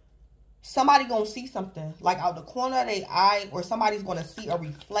 or somebody gonna see something like out the corner of their eye, or somebody's gonna see a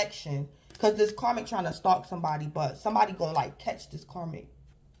reflection, because this karmic trying to stalk somebody, but somebody gonna like catch this karmic.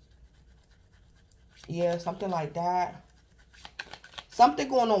 Yeah, something like that. Something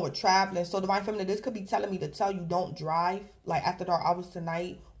going on with traveling. So Divine Feminine, this could be telling me to tell you don't drive like after dark hours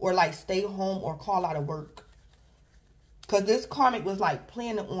tonight, or like stay home or call out of work. Because this karmic was like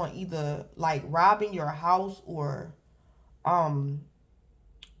planning on either like robbing your house, or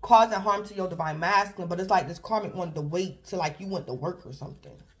causing harm to your Divine Masculine. But it's like this karmic wanted to wait till like you went to work or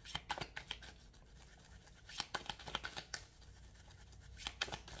something.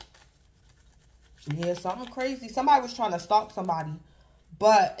 Yeah, something crazy. Somebody was trying to stalk somebody,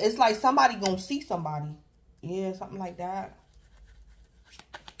 but it's like somebody gonna see somebody. Yeah, something like that.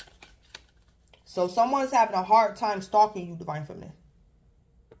 So someone's having a hard time stalking you, Divine Feminine.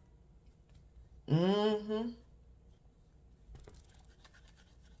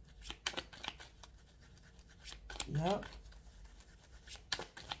 Yep.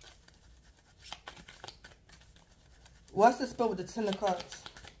 What's the spell with the 10 of Cups?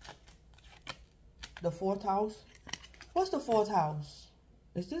 The 4th house. What's the 4th house?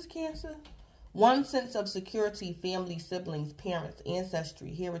 Is this Cancer? One sense of security, family, siblings, parents,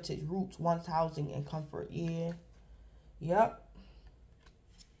 ancestry, heritage, roots, one's housing, and comfort. Yeah. Yep.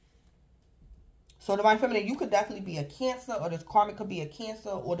 So Divine Feminine, you could definitely be a Cancer, or this karmic could be a Cancer,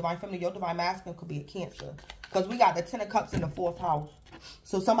 or Divine Feminine, your Divine Masculine could be a Cancer. Because we got the 10 of Cups in the 4th house.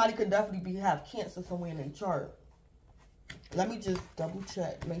 So somebody could definitely have Cancer somewhere in their chart. Let me just double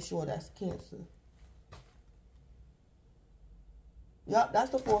check, make sure that's Cancer. Yep, that's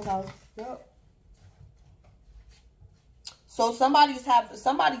the 4th house. Yep. So somebody is having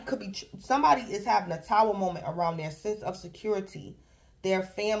a Tower moment around their sense of security, their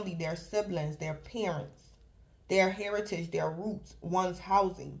family, their siblings, their parents, their heritage, their roots, one's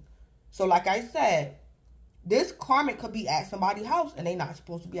housing. So like I said, This karmic could be at somebody's house and they not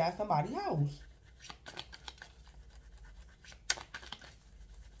supposed to be at somebody's house.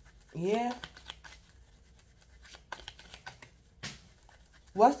 Yeah.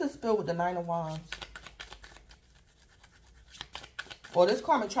 What's the spill with the 9 of Wands? Or this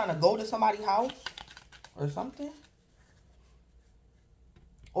karmic trying to go to somebody's house or something?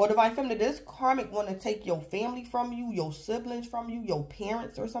 Or Divine Feminine, this karmic want to take your family from you, your siblings from you, your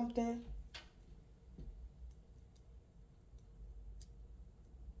parents or something.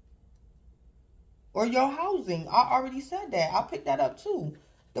 Or your housing. I already said that. I picked that up too.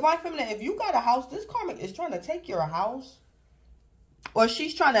 Divine Feminine, if you got a house, this karmic is trying to take your house. Or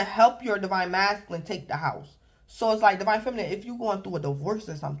she's trying to help your Divine Masculine take the house. So it's like, Divine Feminine, if you're going through a divorce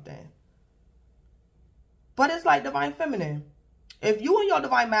or something. But it's like, Divine Feminine, if you and your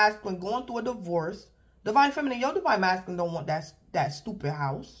Divine Masculine going through a divorce, Divine Feminine, your Divine Masculine don't want that stupid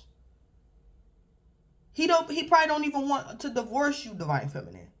house. He probably don't even want to divorce you, Divine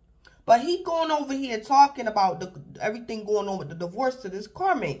Feminine. But he going over here talking about everything going on with the divorce to this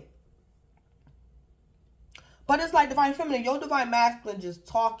karmic. But it's like, Divine Feminine, your Divine Masculine just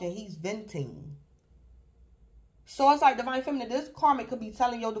talking. He's venting. So it's like, Divine Feminine, this karmic could be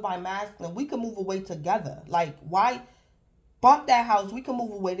telling your Divine Masculine, we can move away together. Like, why bump that house? We can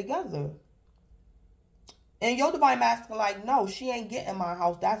move away together. And your Divine Masculine like, no, she ain't getting my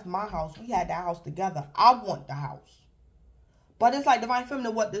house. That's my house. We had that house together. I want the house. But it's like, Divine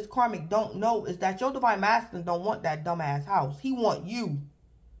Feminine, what this karmic don't know is that your Divine Masculine don't want that dumbass house. He want you.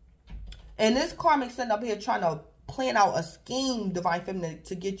 And this karmic sitting up here trying to plan out a scheme, Divine Feminine,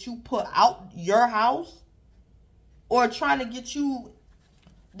 to get you put out your house. Or trying to get you,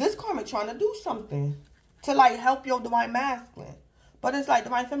 this karmic trying to do something to like help your Divine Masculine. But it's like,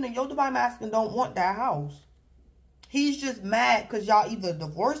 Divine Feminine, your Divine Masculine don't want that house. He's just mad because y'all either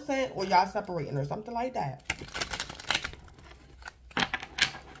divorcing or y'all separating or something like that.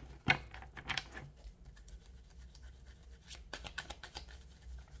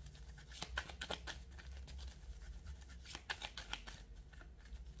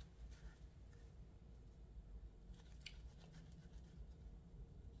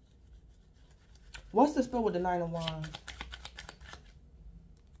 What's the spell with the 9 of Wands?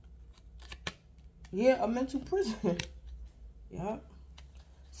 Yeah, a mental prison. Yep.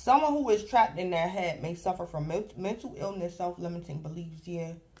 Someone who is trapped in their head may suffer from mental illness, self-limiting beliefs.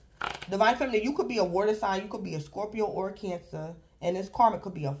 Yeah. Divine Feminine, you could be a water sign. You could be a Scorpio or a Cancer. And this karmic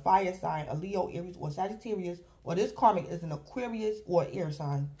could be a fire sign, a Leo, Aries, or Sagittarius. Or this karmic is an Aquarius or an air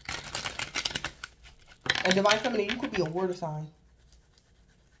sign. And Divine Feminine, you could be a water sign.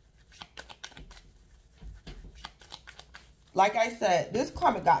 Like I said, this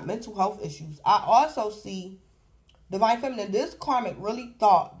karmic got mental health issues. I also see, Divine Feminine, this karmic really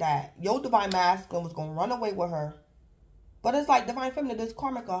thought that your Divine Masculine was going to run away with her. But it's like, Divine Feminine, this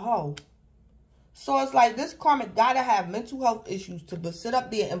karmic a hoe. So it's like, this karmic got to have mental health issues to sit up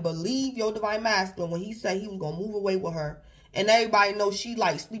there and believe your Divine Masculine when he said he was going to move away with her. And everybody knows she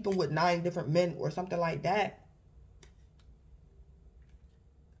like sleeping with 9 different men or something like that.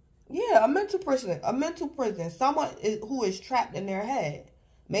 Yeah, a mental prison. A mental prison. Someone who is trapped in their head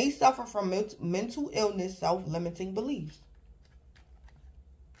may suffer from mental illness, self-limiting beliefs.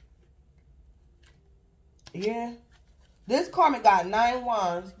 Yeah. This karmic got 9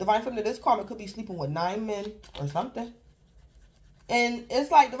 wands. Divine Feminine, this karmic could be sleeping with 9 men or something. And it's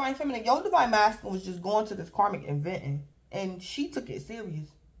like, Divine Feminine, your Divine Masculine was just going to this karmic and venting. And she took it serious.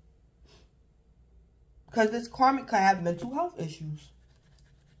 Because this karmic could have mental health issues.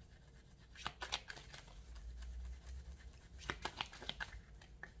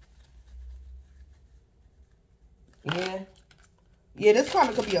 Yeah. Yeah, this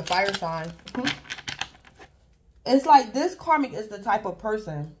karmic could be a fire sign. It's like, this karmic is the type of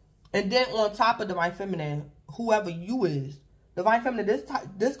person. And then on top of Divine Feminine, whoever you is. Divine Feminine,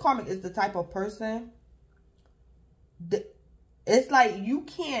 this karmic is the type of person. It's like, you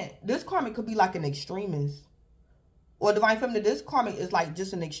can't. This karmic could be like an extremist. Or Divine Feminine, this karmic is like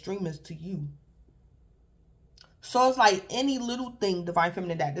just an extremist to you. So it's like any little thing, Divine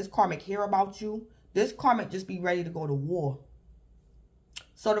Feminine, that this karmic hear about you, this karmic just be ready to go to war.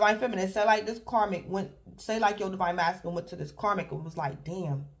 So Divine Feminine, say like this karmic went, say like your Divine Masculine went to this karmic and was like,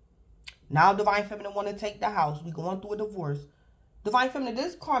 damn. Now Divine Feminine want to take the house. We going through a divorce. Divine Feminine,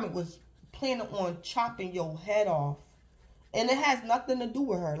 this karmic was planning on chopping your head off. And it has nothing to do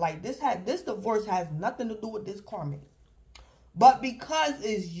with her. Like this divorce has nothing to do with this karmic. But because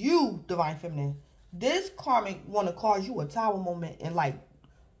it's you, Divine Feminine, this karmic want to cause you a tower moment and like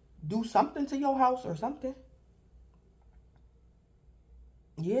do something to your house or something.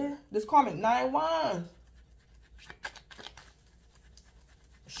 Yeah, this karmic 9 wands.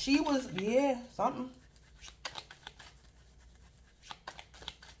 She was, yeah, something.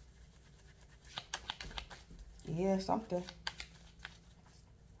 Yeah, something.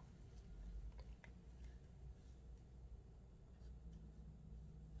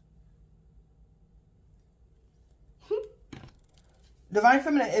 Divine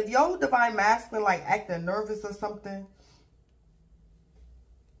Feminine, if your Divine Masculine like acting nervous or something,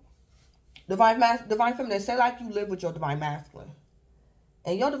 Divine Feminine, say like you live with your Divine Masculine.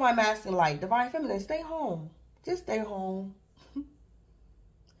 And your Divine Masculine like, Divine Feminine, stay home. Just stay home.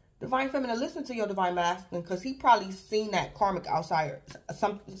 Divine Feminine, listen to your Divine Masculine, because he probably seen that karmic outside,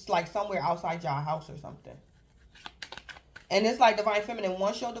 it's like somewhere outside your house or something. And it's like Divine Feminine,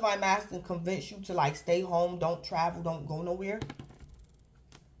 once your Divine Masculine convince you to like stay home, don't travel, don't go nowhere,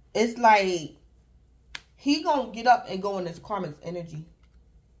 it's like he gonna get up and go in this karmic's energy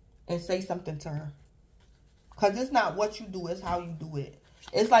and say something to her. Because it's not what you do, it's how you do it.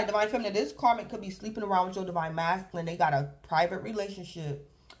 It's like Divine Feminine, this karmic could be sleeping around with your Divine Masculine. They got a private relationship.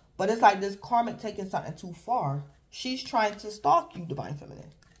 But it's like this karmic taking something too far. She's trying to stalk you, Divine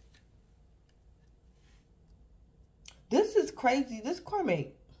Feminine. This is crazy. This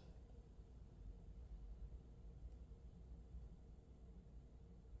karmic.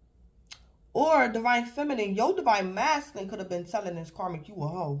 Or Divine Feminine, your Divine Masculine could have been telling this karmic you a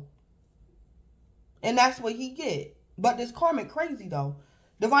hoe. And that's what he get. But this karmic crazy though.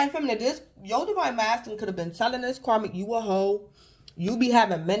 Divine Feminine, your Divine Masculine could have been telling this karmic you a hoe. You be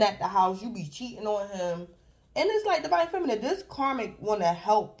having men at the house. You be cheating on him. And it's like Divine Feminine, this karmic want to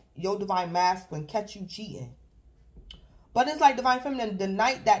help your Divine Masculine catch you cheating. But it's like Divine Feminine, the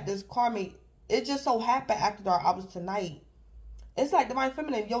night that this karmic, it just so happened after dark hours tonight. It's like Divine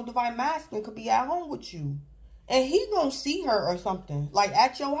Feminine, your Divine Masculine could be at home with you. And he gonna see her or something. Like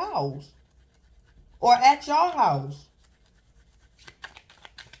at your house. Or at your house.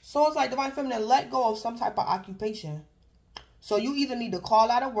 So it's like Divine Feminine, let go of some type of occupation. So you either need to call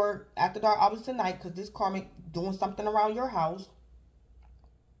out of work after dark hours tonight because this karmic doing something around your house.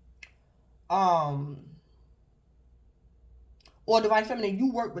 Or Divine Feminine,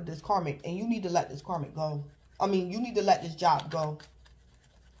 you work with this karmic and you need to let this karmic go. I mean, you need to let this job go.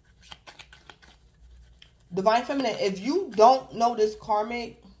 Divine Feminine, if you don't know this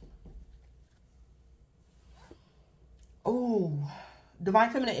karmic,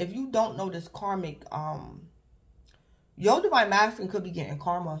 Divine Feminine, if you don't know this karmic, your Divine Masculine could be getting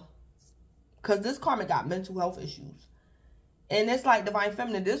karma. Because this karmic got mental health issues. And it's like Divine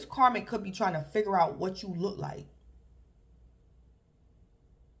Feminine, this karmic could be trying to figure out what you look like.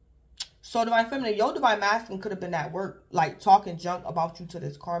 So Divine Feminine, your Divine Masculine could have been at work, like talking junk about you to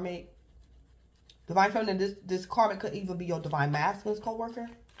this karmic. Divine Feminine, this karmic could even be your Divine Masculine's co-worker.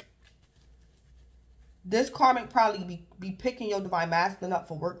 This karmic probably be picking your Divine Masculine up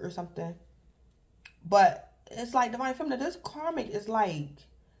for work or something. But it's like Divine Feminine, this karmic is like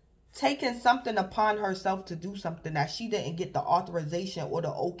taking something upon herself to do something that she didn't get the authorization or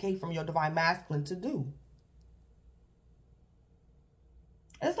the okay from your Divine Masculine to do.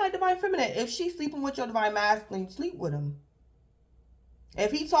 It's like Divine Feminine, if she's sleeping with your Divine Masculine, sleep with him.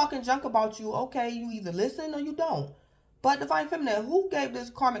 If he talking junk about you, okay, you either listen or you don't. But Divine Feminine, who gave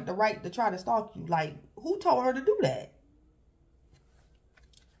this karmic the right to try to stalk you? Like, who told her to do that?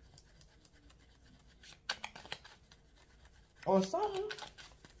 Or something.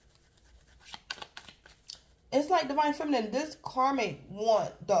 It's like Divine Feminine, this karmic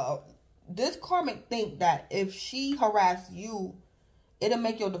think that if she harass you, it'll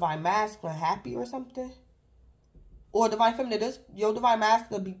make your Divine Masculine happy or something. Or Divine Feminine, your Divine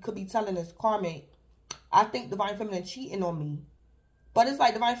Masculine could be telling this karmic, I think Divine Feminine cheating on me. But it's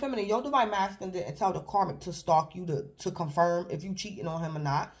like Divine Feminine, your Divine Masculine didn't tell the karmic to stalk you to confirm if you cheating on him or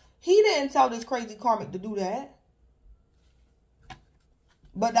not. He didn't tell this crazy karmic to do that.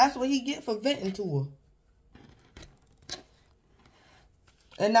 But that's what he get for venting to her.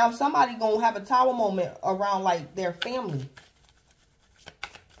 And now somebody gonna have a tower moment around like their family.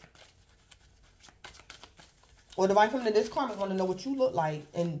 Or Divine Feminine, this karmic want to know what you look like.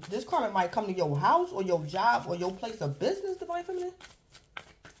 And this karmic might come to your house or your job or your place of business, Divine Feminine.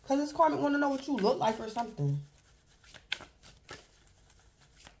 Because this karmic want to know what you look like or something.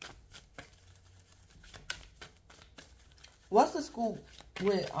 What's the scoop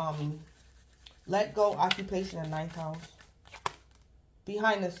with let go, occupation, and 9th house?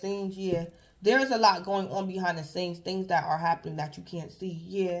 Behind the scenes, yeah. There's a lot going on behind the scenes. Things that are happening that you can't see,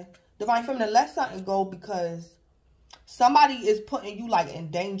 yeah. Divine Feminine, let something go because somebody is putting you like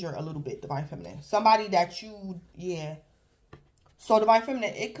in danger a little bit, Divine Feminine. Somebody that you, yeah. So Divine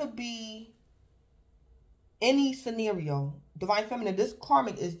Feminine, it could be any scenario. Divine Feminine, this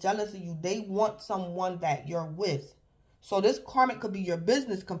karmic is jealous of you. They want someone that you're with. So this karmic could be your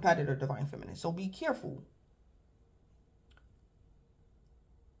business competitor, Divine Feminine. So be careful.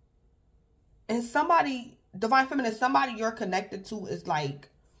 And somebody, Divine Feminine, somebody you're connected to is like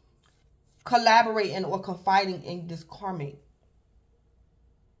collaborating or confiding in this karmic.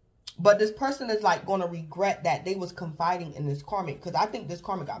 But this person is like going to regret that they was confiding in this karmic. Because I think this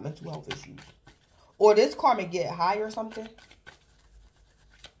karmic got mental health issues. Or this karmic get high or something.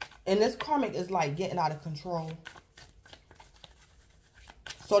 And this karmic is like getting out of control.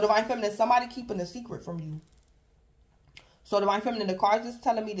 So Divine Feminine, somebody keeping a secret from you. So Divine Feminine, the cards is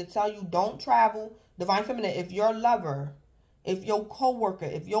telling me to tell you don't travel. Divine Feminine, if your lover, if your co-worker,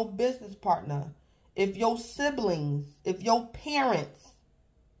 if your business partner, if your siblings, if your parents,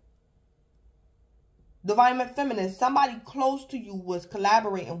 Divine Feminine, somebody close to you was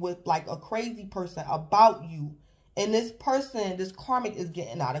collaborating with like a crazy person about you. And this person, this karmic is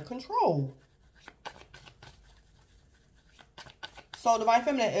getting out of control. So Divine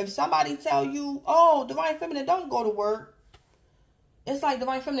Feminine, if somebody tell you, oh, Divine Feminine, don't go to work. It's like,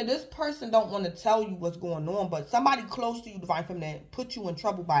 Divine Feminine, this person don't want to tell you what's going on. But somebody close to you, Divine Feminine, put you in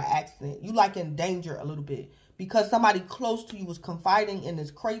trouble by accident. You like in danger a little bit. Because somebody close to you was confiding in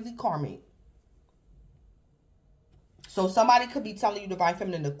this crazy karmic. So somebody could be telling you, Divine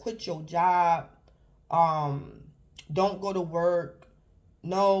Feminine, to quit your job. Don't go to work.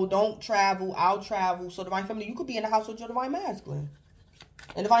 No, don't travel. I'll travel. So Divine Feminine, you could be in the house with your Divine Masculine.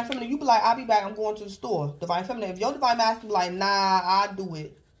 And Divine Feminine, you be like, I'll be back. I'm going to the store. Divine Feminine, if your Divine Masculine be like, nah, I'll do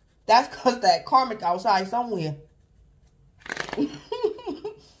it. That's because that karmic outside somewhere.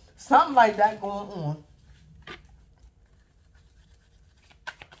 Something like that going on.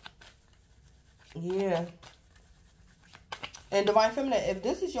 Yeah. And Divine Feminine, if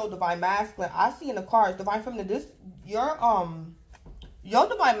this is your Divine Masculine, I see in the cards, Divine Feminine, this, your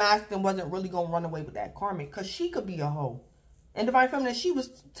Divine Masculine wasn't really going to run away with that karmic. Because she could be a hoe. And Divine Feminine, she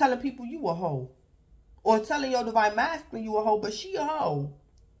was telling people you a hoe. Or telling your Divine Masculine you a hoe, but she a hoe.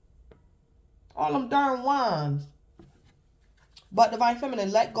 All them darn wands. But Divine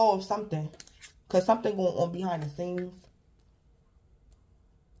Feminine, let go of something. Because something going on behind the scenes.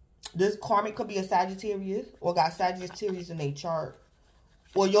 This karmic could be a Sagittarius. Or got Sagittarius in their chart.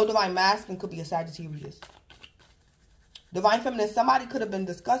 Or your Divine Masculine could be a Sagittarius. Divine Feminine, somebody could have been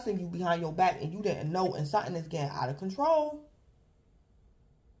discussing you behind your back and you didn't know. And something is getting out of control.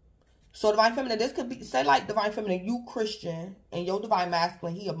 So Divine Feminine, this could be, say like Divine Feminine, you Christian and your Divine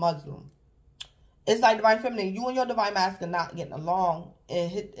Masculine, he a Muslim. It's like Divine Feminine, you and your Divine Masculine not getting along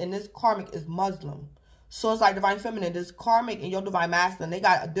and this karmic is Muslim. So it's like Divine Feminine, this karmic and your Divine Masculine, they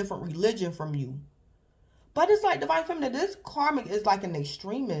got a different religion from you. But it's like Divine Feminine, this karmic is like an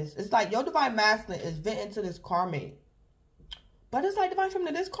extremist. It's like your Divine Masculine is venting to this karmic. But it's like Divine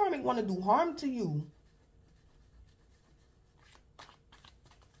Feminine, this karmic want to do harm to you.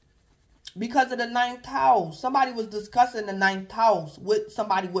 Because of the 9th house. Somebody was discussing the 9th house with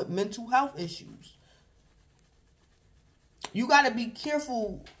somebody with mental health issues. You got to be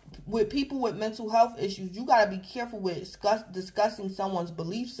careful with people with mental health issues. You got to be careful with discussing someone's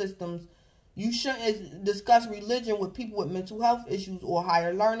belief systems. You shouldn't discuss religion with people with mental health issues or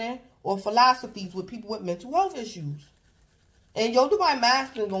higher learning or philosophies with people with mental health issues. And your Divine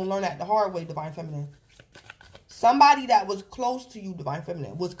Masculine going to learn that the hard way, Divine Feminine. Somebody that was close to you, Divine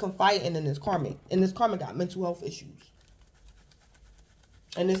Feminine, was confiding in this karmic. And this karmic got mental health issues.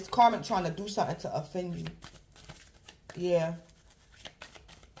 And this karmic trying to do something to offend you. Yeah.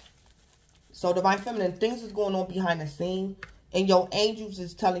 So Divine Feminine, things is going on behind the scene. And your angels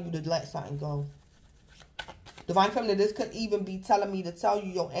is telling you to let something go. Divine Feminine, this could even be telling me to tell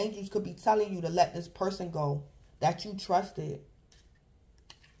you, your angels could be telling you to let this person go that you trusted.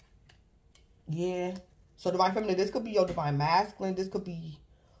 Yeah. So Divine Feminine, this could be your Divine Masculine. This could be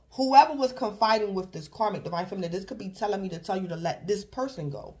whoever was confiding with this karmic. Divine Feminine, this could be telling me to tell you to let this person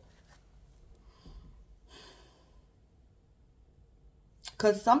go.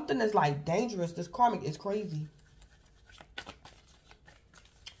 Because something is like dangerous. This karmic is crazy.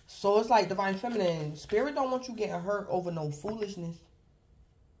 So it's like Divine Feminine, Spirit don't want you getting hurt over no foolishness.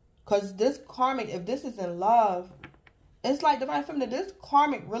 Because this karmic, if this is in love, it's like Divine Feminine, this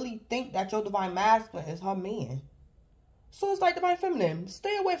karmic really think that your Divine Masculine is her man. So it's like Divine Feminine,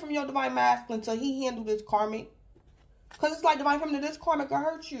 stay away from your Divine Masculine until he handle this karmic. Because it's like Divine Feminine, this karmic will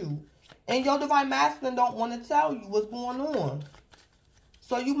hurt you. And your Divine Masculine don't want to tell you what's going on.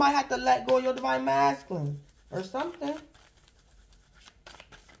 So you might have to let go of your Divine Masculine or something.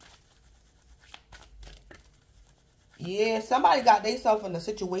 Yeah, somebody got themselves in a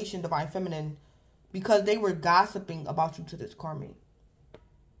situation, Divine Feminine, because they were gossiping about you to this karmic.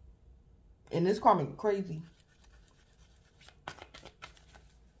 And this karmic crazy.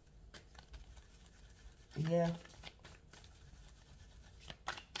 Yeah.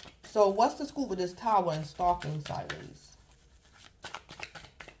 So what's the scoop with this tower and stalking sideways?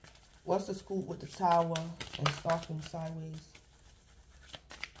 What's the scoop with the tower and stalking sideways?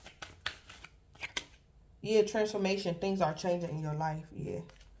 Yeah, transformation. Things are changing in your life. Yeah.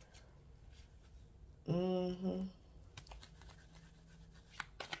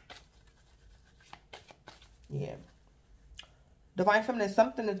 Yeah. Divine Feminine,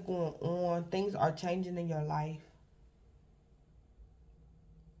 something is going on. Things are changing in your life.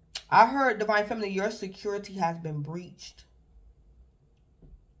 I heard, Divine Feminine, your security has been breached.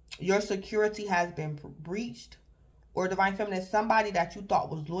 Your security has been breached. Or Divine Feminine, somebody that you thought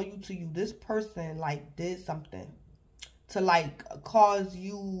was loyal to you, this person like did something to like cause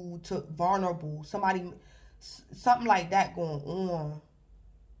you to vulnerable. Something like that going on.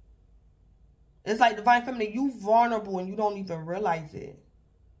 It's like, Divine Feminine, you vulnerable and you don't even realize it.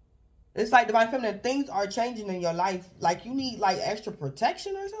 It's like, Divine Feminine, things are changing in your life. Like, you need, like, extra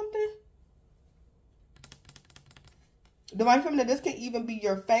protection or something. Divine Feminine, this can even be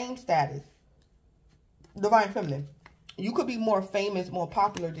your fame status. Divine Feminine, you could be more famous, more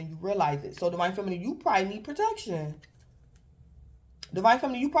popular than you realize it. So, Divine Feminine, you probably need protection. Divine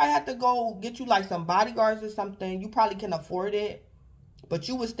Feminine, you probably have to go get you, like, some bodyguards or something. You probably can afford it. But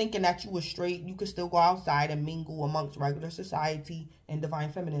you was thinking that you was straight. You could still go outside and mingle amongst regular society. And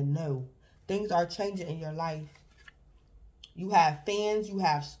Divine Feminine, no. Things are changing in your life. You have fans. You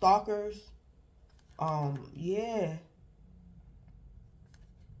have stalkers. Yeah.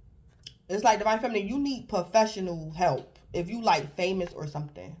 It's like, Divine Feminine, you need professional help. If you like famous or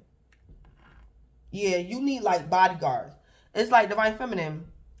something. Yeah, you need like bodyguards. It's like, Divine Feminine,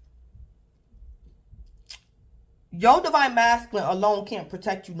 your Divine Masculine alone can't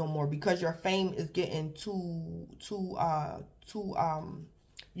protect you no more because your fame is getting too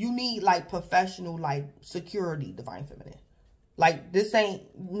you need like professional like security, Divine Feminine. Like, this ain't,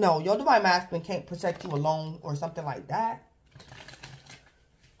 no, your Divine Masculine can't protect you alone or something like that.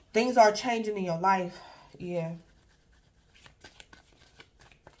 Things are changing in your life. Yeah.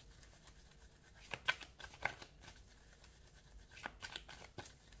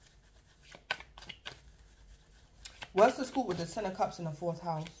 What's the scoop with the Ten of Cups in the 4th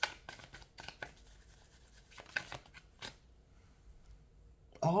house?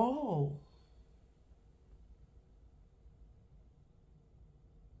 Oh.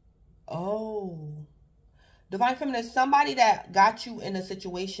 Oh. Divine Feminine, somebody that got you in a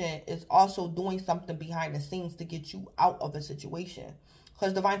situation is also doing something behind the scenes to get you out of a situation.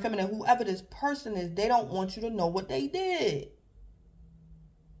 Because Divine Feminine, whoever this person is, they don't want you to know what they did.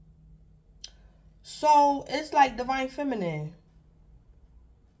 So, it's like, Divine Feminine.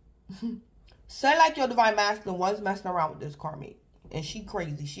 Say like your Divine Masculine was messing around with this karmic. And she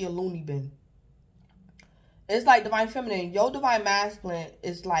crazy. She a loony bin. It's like, Divine Feminine, your Divine Masculine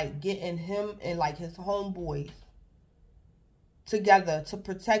is like getting him and like his homeboys together to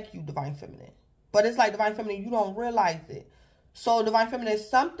protect you, Divine Feminine. But it's like, Divine Feminine, you don't realize it. So, Divine Feminine,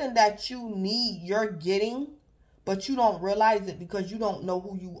 something that you need, you're getting, but you don't realize it because you don't know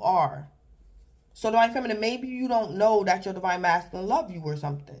who you are. So, Divine Feminine, maybe you don't know that your Divine Masculine love you or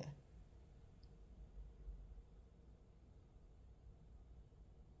something.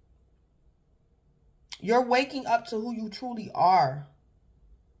 You're waking up to who you truly are.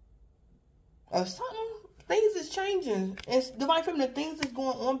 Or something. Things is changing. It's Divine Feminine, things is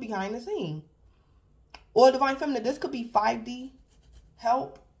going on behind the scene. Or Divine Feminine, this could be 5D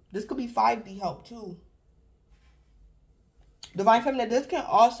help. This could be 5D help too. Divine Feminine, this can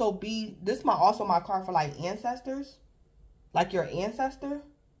also be, this might also my card for like ancestors. Like your ancestor.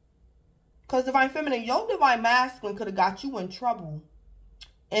 Because Divine Feminine, your Divine Masculine could have got you in trouble.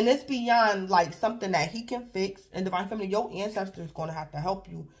 And it's beyond like something that he can fix. And Divine Feminine, your ancestor is going to have to help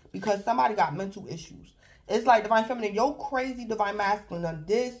you. Because somebody got mental issues. It's like, Divine Feminine, your crazy Divine Masculine done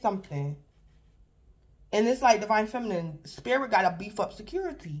did something. And it's like, Divine Feminine, Spirit got to beef up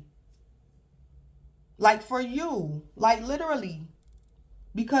security. Like, for you. Like, literally.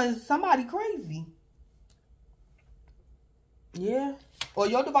 Because somebody crazy. Yeah. Or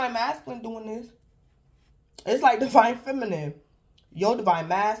your Divine Masculine doing this. It's like, Divine Feminine, your Divine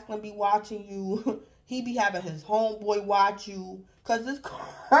Masculine be watching you. He be having his homeboy watch you. Because this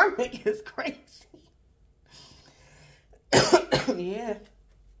karmic is crazy. Yeah.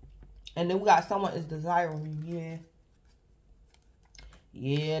 And then we got someone is desiring you. Yeah.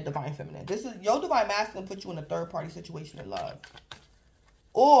 Yeah, Divine Feminine. This is your Divine Masculine put you in a third party situation in love.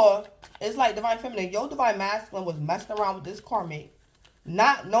 Or it's like divine feminine, your divine masculine was messing around with this karmic,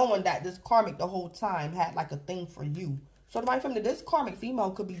 not knowing that this karmic the whole time had like a thing for you. So divine feminine, this karmic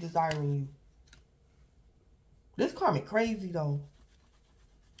female could be desiring you. This karmic crazy though.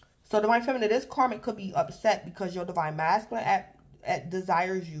 So divine feminine, this karmic could be upset because your divine masculine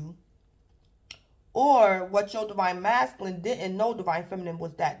desires you. Or what your divine masculine didn't know, divine feminine,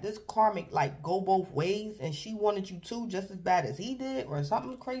 was that this karmic like go both ways and she wanted you too just as bad as he did, or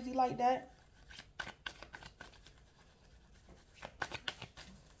something crazy like that.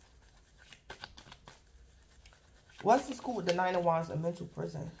 What's the school with the 9 of Wands and mental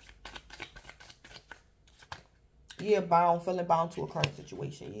prison? Yeah, bound, feeling bound to a current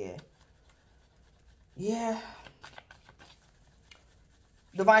situation. Yeah. Yeah.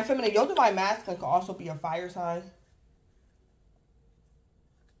 Divine feminine, your divine masculine could also be a fire sign.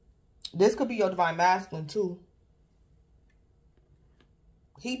 This could be your divine masculine too.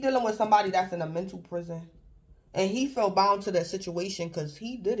 He dealing with somebody that's in a mental prison. And he felt bound to that situation because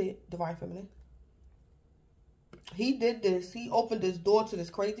he did it, divine feminine. He did this. He opened this door to this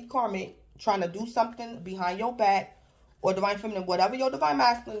crazy karmic trying to do something behind your back. Or divine feminine, whatever your divine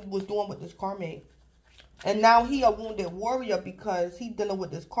masculine was doing with this karmic. And now he a wounded warrior because he dealing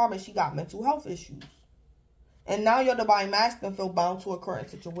with this karma. She got mental health issues. And now your divine masculine feel bound to a current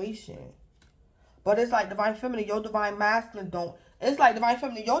situation. But it's like divine feminine, your divine masculine don't. It's like divine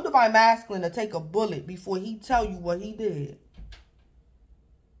feminine, your divine masculine to take a bullet before he tell you what he did.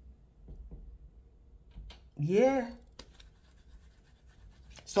 Yeah.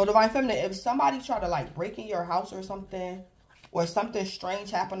 So divine feminine, if somebody try to like break in your house or something strange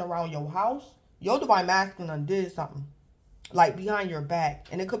happened around your house, your divine masculine undid something. Like behind your back.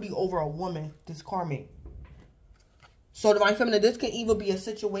 And it could be over a woman, this karmic. So divine feminine, this can even be a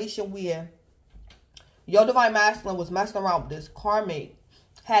situation where your divine masculine was messing around with this karmic.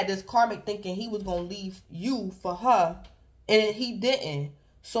 Had this karmic thinking he was going to leave you for her. And he didn't.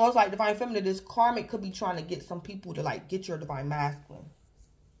 So it's like divine feminine, this karmic could be trying to get some people to like get your divine masculine.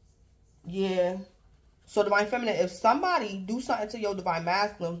 Yeah. So divine feminine, if somebody do something to your divine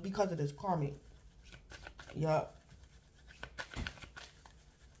masculine because of this karmic. Yup.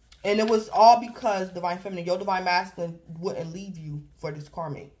 And it was all because divine feminine, your divine masculine wouldn't leave you for this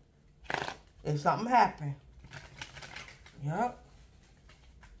karmic. If something happened. Yup.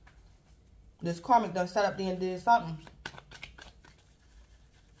 This karmic done set up there and did something.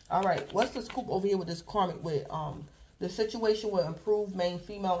 Alright, what's the scoop over here with this karmic with the situation with improved main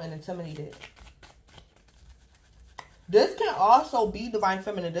female and intimidated? This can also be divine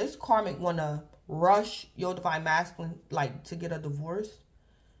feminine. This karmic wanna rush your divine masculine like to get a divorce.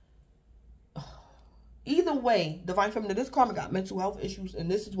 Either way, divine feminine, this karmic got mental health issues,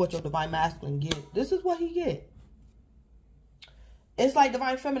 and this is what your divine masculine get. This is what he get. It's like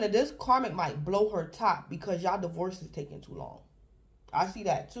divine feminine, this karmic might blow her top because y'all divorce is taking too long. I see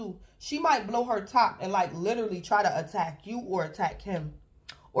that too. She might blow her top and like literally try to attack you or attack him.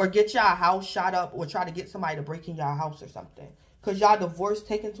 Or get y'all house shot up or try to get somebody to break in y'all house or something. Because y'all divorce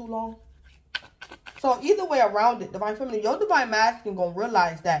taking too long. So either way around it, divine feminine, your divine masculine gonna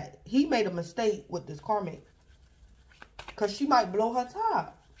realize that he made a mistake with this karmic. Because she might blow her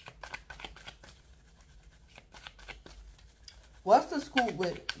top. What's the scoop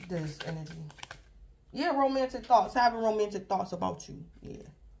with this energy? Yeah, romantic thoughts. Having romantic thoughts about you. Yeah.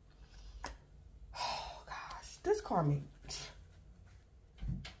 Oh, gosh. This karmic.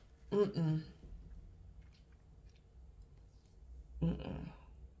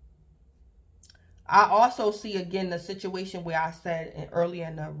 I also see again the situation where I said earlier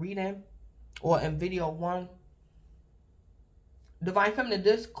in the reading or in video 1. Divine feminine,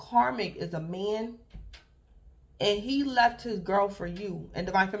 this karmic is a man and he left his girl for you. And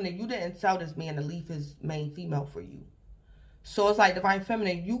divine feminine, you didn't tell this man to leave his main female for you. So it's like divine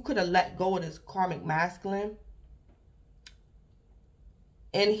feminine, you could have let go of this karmic masculine.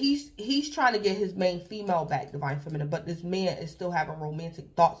 And he's trying to get his main female back, divine feminine. But this man is still having romantic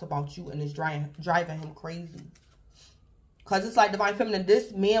thoughts about you and is driving him crazy. Because it's like divine feminine,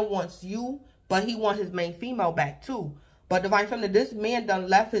 this man wants you, but he wants his main female back too. But divine feminine, this man done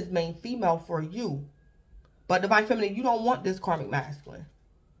left his main female for you. But divine feminine, you don't want this karmic masculine.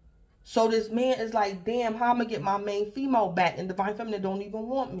 So this man is like, damn, how am I going to get my main female back? And divine feminine don't even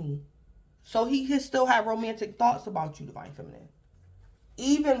want me. So he still have romantic thoughts about you, divine feminine.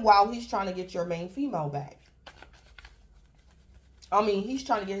 Even while he's trying to get your main female back. I mean, he's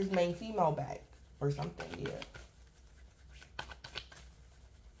trying to get his main female back. Or something, yeah.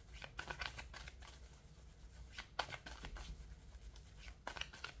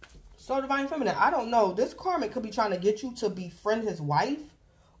 So, divine feminine, I don't know. This karmic could be trying to get you to befriend his wife.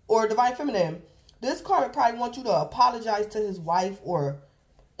 Or Divine Feminine, this karmic probably wants you to apologize to his wife. Or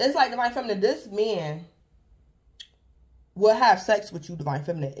it's like, Divine Feminine, this man will have sex with you, Divine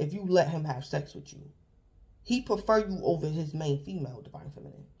Feminine, if you let him have sex with you. He prefer you over his main female, Divine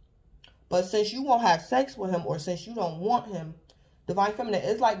Feminine. But since you won't have sex with him, or since you don't want him, Divine Feminine,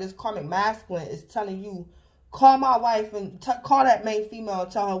 it's like this karmic masculine is telling you, call my wife and call that main female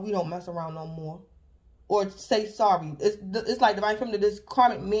and tell her we don't mess around no more. Or say sorry. It's like, Divine Feminine, this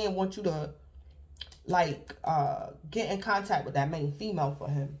karmic man wants you to, like, get in contact with that main female for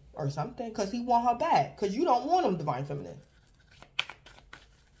him or something. Because he want her back. Because you don't want him, Divine Feminine.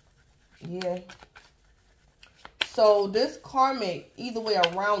 Yeah. So this karmic, either way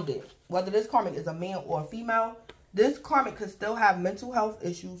around it, whether this karmic is a man or a female, this karmic could still have mental health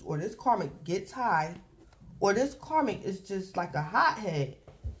issues. Or this karmic gets high. Or this karmic is just like a hothead.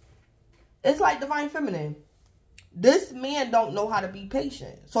 It's like, Divine Feminine, this man don't know how to be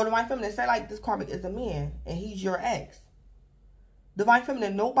patient. So Divine Feminine, say like this karmic is a man and he's your ex. Divine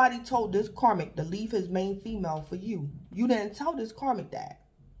Feminine, nobody told this karmic to leave his main female for you. You didn't tell this karmic that.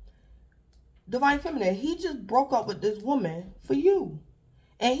 Divine Feminine, he just broke up with this woman for you.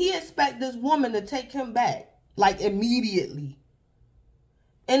 And he expect this woman to take him back, like, immediately.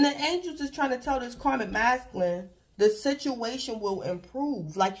 And the angels is trying to tell this karmic masculine, the situation will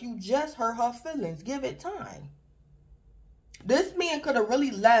improve. Like, you just hurt her feelings. Give it time. This man could have really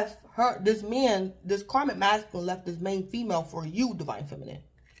left her, this karmic masculine left this main female for you, Divine Feminine.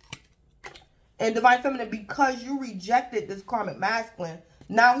 And Divine Feminine, because you rejected this karmic masculine,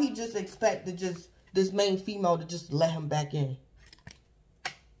 now he just expected this main female to just let him back in.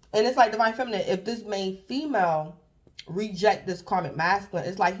 And it's like, Divine Feminine, if this main female reject this karmic masculine,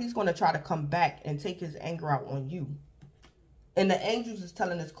 it's like he's going to try to come back and take his anger out on you. And the angels is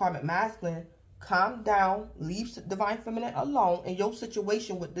telling this karmic masculine, calm down, leave Divine Feminine alone, and your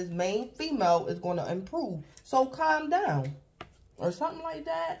situation with this main female is going to improve. So calm down. Or something like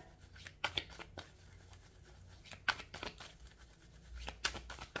that.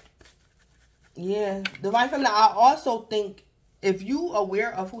 Yeah. Divine Feminine, I also think if you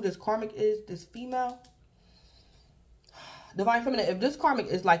aware of who this karmic is, this female, Divine Feminine, if this karmic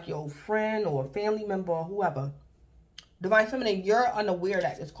is like your friend or family member or whoever, Divine Feminine, you're unaware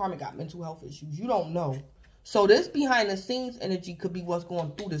that this karmic got mental health issues. You don't know. So this behind the scenes energy could be what's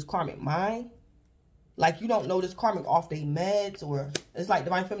going through this karmic mind. Like, you don't know this karmic off their meds, or it's like,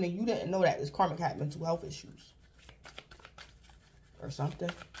 Divine Feminine, you didn't know that this karmic had mental health issues. Or something.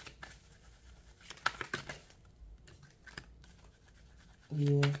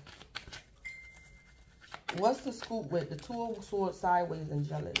 Yeah. What's the scoop with the Two of Swords sideways and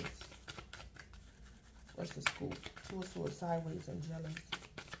jealous? What's the scoop? Two of Swords sideways and jealous.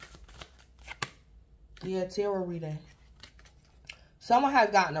 Yeah, tarot reading. Someone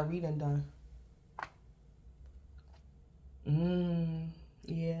has gotten a reading done.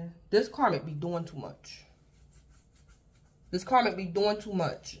 Yeah. This karmic be doing too much. This karmic be doing too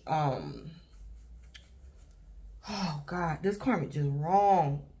much. Oh, God. This karmic just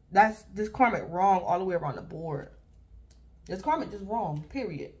wrong. This karmic wrong all the way around the board. This karmic just wrong,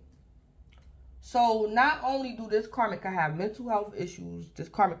 period. So, not only do this karmic have mental health issues, this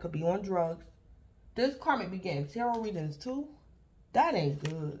karmic could be on drugs. This karmic be getting tarot readings too. That ain't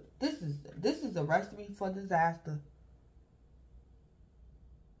good. This is a recipe for disaster.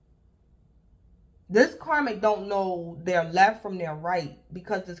 This karmic don't know their left from their right,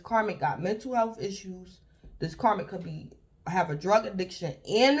 because this karmic got mental health issues. This karmic could have a drug addiction,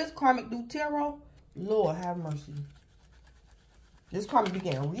 and this karmic do tarot. Lord have mercy. This karmic be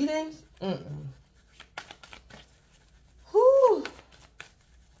getting readings. Whew.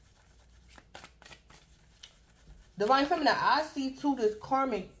 Divine Feminine, I see too this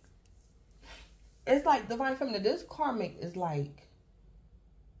karmic. It's like, Divine Feminine, this karmic is like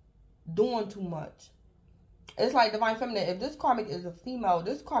doing too much. It's like, Divine Feminine, if this karmic is a female,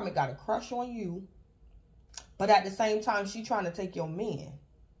 this karmic got a crush on you. But at the same time, she trying to take your man.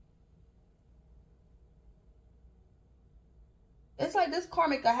 It's like this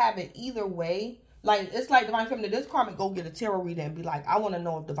karmic could have it either way. Like, it's like, Divine Feminine, this karmic go get a tarot reader and be like, I want to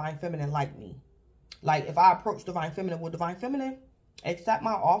know if Divine Feminine like me. Like, if I approach Divine Feminine, will Divine Feminine accept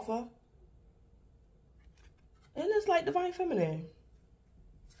my offer? And it's like, Divine Feminine,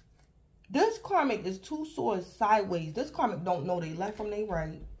 this karmic is two swords sideways. This karmic don't know they left from they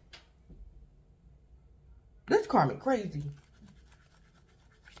right. This karmic crazy.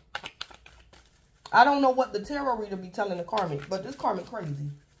 I don't know what the tarot reader be telling the karmic, but this karmic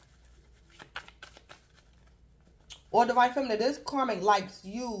crazy. Or Divine Feminine, this karmic likes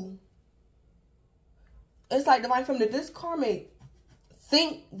you. It's like, Divine Feminine, this karmic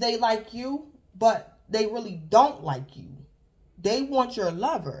think they like you, but they really don't like you. They want your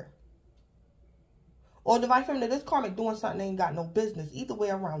lover. Or divine feminine, this karmic doing something they ain't got no business. Either way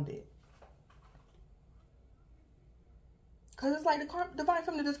around it. Because it's like the divine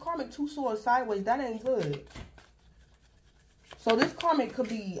feminine, this karmic 2 swords sideways. That ain't good. So this karmic could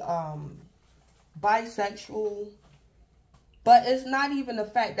be bisexual. But it's not even the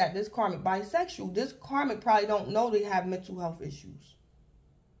fact that this karmic bisexual. This karmic probably don't know they have mental health issues.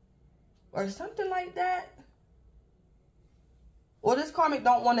 Or something like that. Or this karmic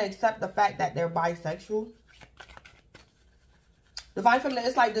don't want to accept the fact that they're bisexual. Divine feminine,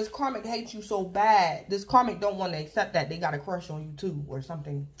 it's like this karmic hates you so bad. This karmic don't want to accept that they got a crush on you too. Or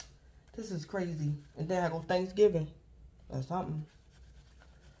something. This is crazy. And then I go Thanksgiving. Or something.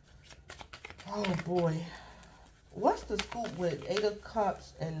 Oh boy. What's the scoop with 8 of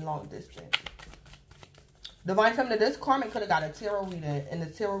Cups and long distance? Divine feminine, this karmic could have got a tarot reader, and the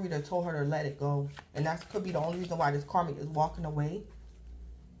tarot reader told her to let it go. And that could be the only reason why this karmic is walking away.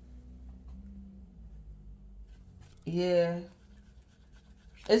 Yeah.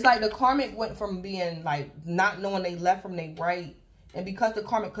 It's like the karmic went from being like not knowing they left from they right. And because the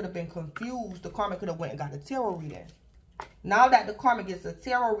karmic could have been confused, the karmic could have went and got a tarot reading. Now that the karmic gets a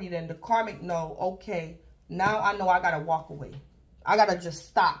tarot reading, the karmic know, okay, now I know I got to walk away. I got to just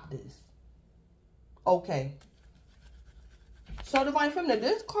stop this. Okay. So divine feminine,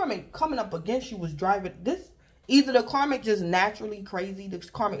 this karmic coming up against you was driving this. Either the karmic just naturally crazy. This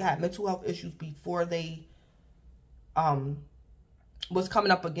karmic had mental health issues before they was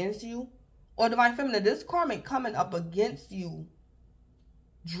coming up against you. Or divine feminine, this karmic coming up against you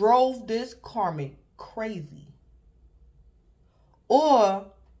drove this karmic crazy. Or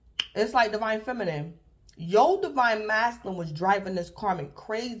it's like divine feminine, your divine masculine was driving this karmic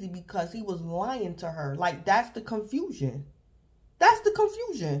crazy because he was lying to her. Like, that's the confusion. That's the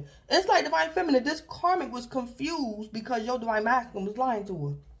confusion. It's like divine feminine, this karmic was confused because your divine masculine was lying to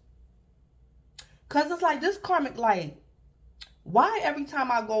her. Because it's like this karmic, like, why every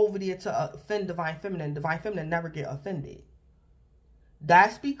time I go over there to offend divine feminine never get offended?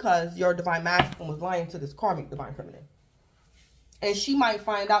 That's because your divine masculine was lying to this karmic divine feminine. And she might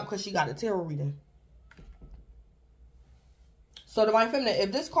find out because she got a tarot reading. So divine feminine,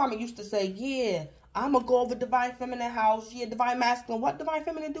 if this karmic used to say, yeah, I'm going to go over divine feminine house. Yeah, divine masculine. What divine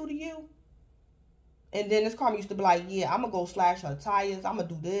feminine do to you? And then this karmic used to be like, yeah, I'm going to go slash her tires. I'm going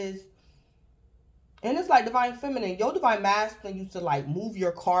to do this. And it's like divine feminine. Your divine masculine used to like move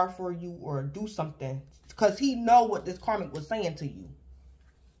your car for you or do something. Because he know what this karmic was saying to you.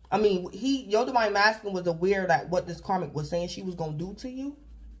 I mean, your divine masculine was aware that what this karmic was saying she was going to do to you.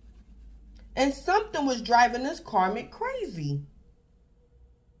 And something was driving this karmic crazy.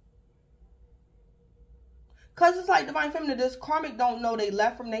 Because it's like divine feminine, this karmic don't know they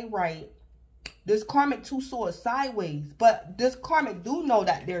left from they right. This karmic 2 swords sideways. But this karmic do know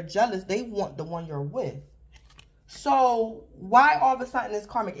that they're jealous. They want the one you're with. So why all of a sudden this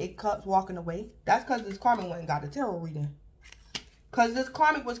karmic 8 cups walking away? That's because this karmic went and got a tarot reading. Because this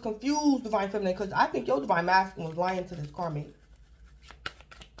karmic was confused, divine feminine. Because I think your divine masculine was lying to this karmic.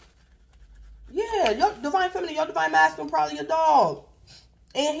 Yeah, your divine feminine, your divine masculine probably a dog.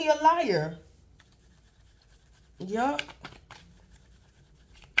 And he a liar. Yup.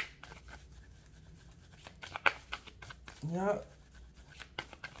 Yup.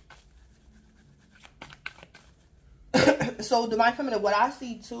 So divine feminine, what I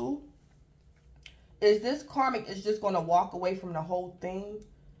see too is this karmic is just going to walk away from the whole thing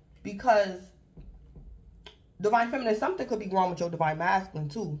because divine feminine, something could be wrong with your divine masculine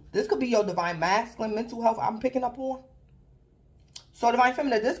too. This could be your divine masculine mental health I'm picking up on. So divine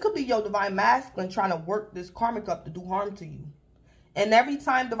feminine, this could be your divine masculine trying to work this karmic up to do harm to you. And every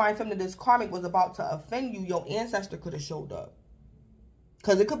time divine feminine, this karmic was about to offend you, your ancestor could have showed up.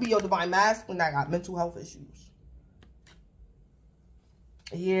 Because it could be your divine masculine that got mental health issues.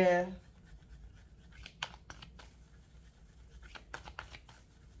 Yeah.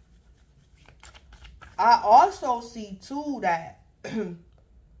 I also see too that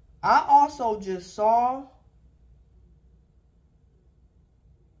I also just saw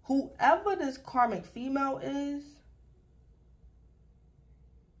whoever this karmic female is,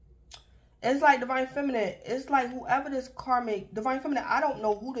 it's like divine feminine, it's like whoever this karmic divine feminine, I don't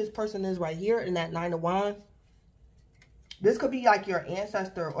know who this person is right here in that 9 of Wands. This could be like your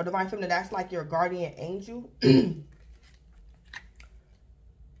ancestor or divine feminine, that's like your guardian angel.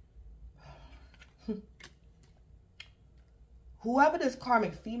 Whoever this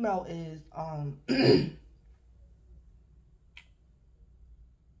karmic female is,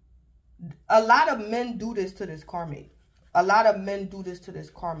 a lot of men do this to this karmic. A lot of men do this to this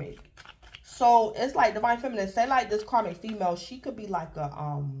karmic. So it's like Divine Feminine, say like this karmic female, she could be like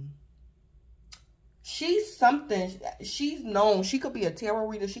a, she's something, she's known, she could be a tarot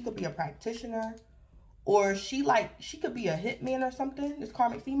reader, she could be a practitioner, or she could be a hitman or something, this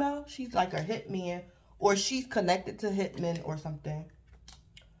karmic female. She's like a hitman, or she's connected to hitmen or something.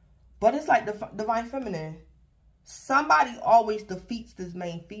 But it's like the Divine Feminine, somebody always defeats this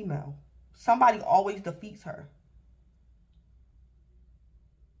main female. Somebody always defeats her.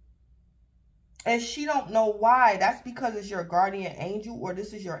 And she don't know why. That's because it's your guardian angel or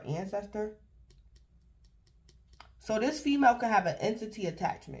this is your ancestor. So this female could have an entity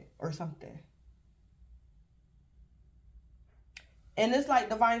attachment or something. And it's like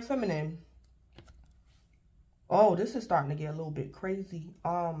Divine Feminine. Oh, this is starting to get a little bit crazy.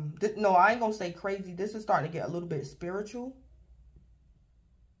 No, I ain't gonna say crazy. This is starting to get a little bit spiritual.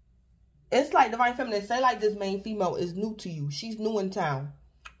 It's like Divine Feminine, say like this main female is new to you. She's new in town.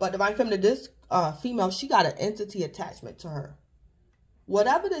 But Divine Feminine, this female, she got an entity attachment to her.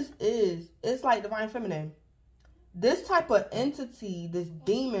 Whatever this is, it's like Divine Feminine. This type of entity, this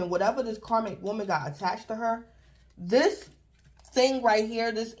demon, whatever this karmic woman got attached to her, this thing right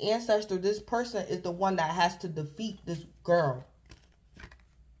here, this ancestor, this person is the one that has to defeat this girl.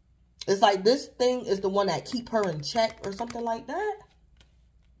 It's like this thing is the one that keep her in check or something like that.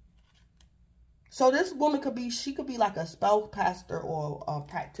 So this woman could be, she could be like a spellcaster or a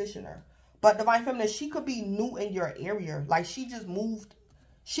practitioner. But Divine Feminine, she could be new in your area. Like she just moved.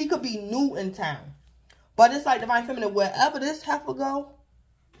 She could be new in town. But it's like Divine Feminine, wherever this heifer go,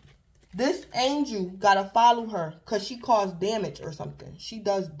 this angel got to follow her because she caused damage or something. She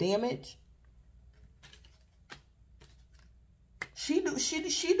does damage. She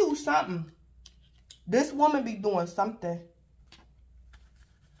do something. This woman be doing something.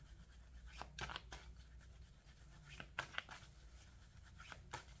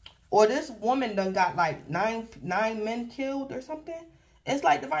 Or this woman done got like nine men killed or something. It's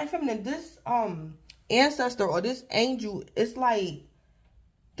like Divine Feminine, this ancestor or this angel, it's like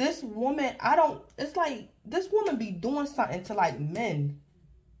this woman, it's like this woman be doing something to like men.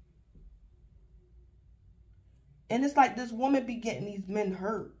 And it's like this woman be getting these men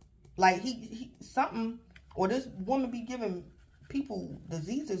hurt. Like he something, or this woman be giving people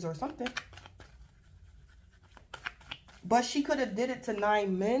diseases or something. But she could have did it to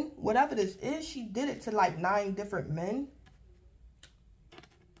 9 men. Whatever this is, she did it to like 9 different men.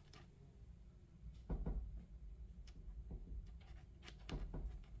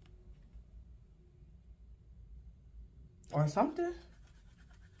 Or something.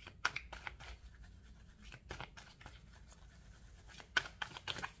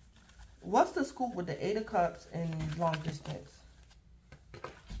 What's the scoop with the 8 of Cups and long distance?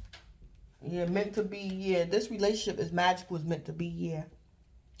 Yeah, meant to be, yeah. This relationship is magical, is meant to be, yeah.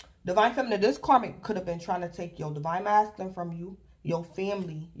 Divine Feminine, this karmic could have been trying to take your Divine Masculine from you, your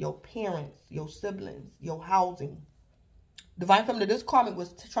family, your parents, your siblings, your housing. Divine Feminine, this karmic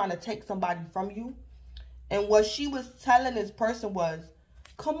was trying to take somebody from you. And what she was telling this person was,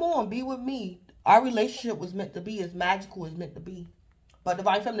 come on, be with me. Our relationship was meant to be, is magical, is meant to be. But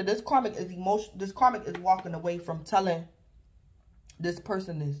Divine Feminine, this karmic is emotion. This karmic is walking away from telling this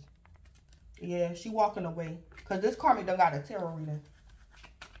person this. Yeah, she walking away. Because this karmic done got a tarot reading.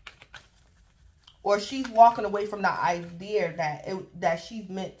 Or she's walking away from the idea that she's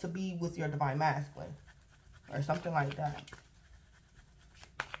meant to be with your Divine Masculine. Or something like that.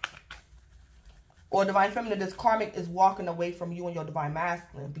 Or Divine Feminine, this karmic is walking away from you and your Divine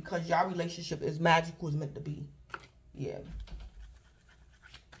Masculine. Because your relationship is magical, is meant to be. Yeah.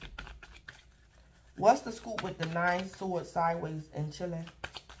 What's the scoop with the 9 swords sideways and chilling?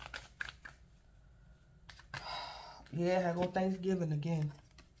 Yeah, I go Thanksgiving again.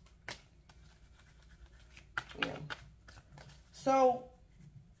 Yeah. So,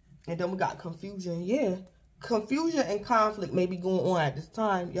 and then we got confusion. Yeah. Confusion and conflict may be going on at this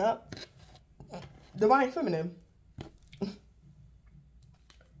time. Yup. Divine Feminine.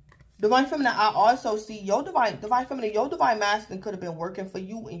 Divine Feminine, I also see your Divine Feminine, your Divine Masculine could have been working for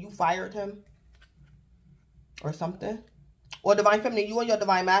you and you fired him. Or something. Or Divine Feminine, you and your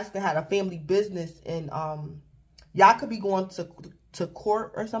Divine Masculine had a family business and y'all could be going to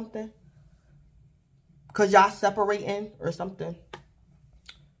court or something. Because y'all separating or something.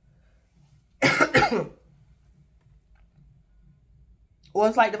 Or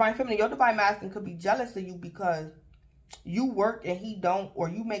it's like Divine Feminine, your Divine Masculine could be jealous of you because you work and he don't. Or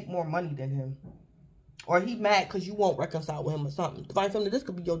you make more money than him. Or he mad because you won't reconcile with him or something. Divine Feminine, this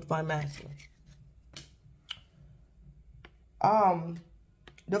could be your Divine Masculine.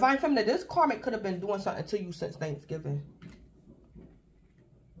 Divine Feminine, this karmic could have been doing something to you since Thanksgiving.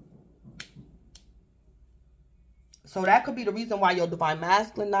 So that could be the reason why your divine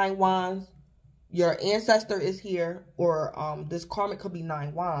masculine 9 wands, your ancestor is here, or this karmic could be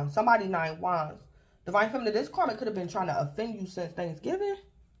 9 wands. Somebody 9 wands. Divine feminine, this karmic could have been trying to offend you since Thanksgiving.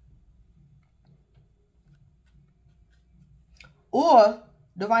 Or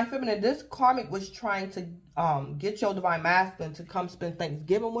divine feminine, this karmic was trying to get your divine masculine to come spend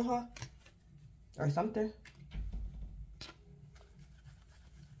Thanksgiving with her or something.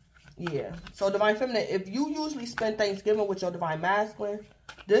 Yeah. So divine feminine, if you usually spend Thanksgiving with your divine masculine,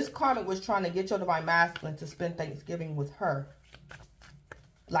 this karmic was trying to get your divine masculine to spend Thanksgiving with her.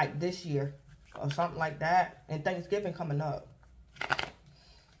 Like this year or something like that. And Thanksgiving coming up.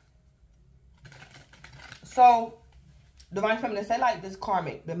 So divine feminine, say like this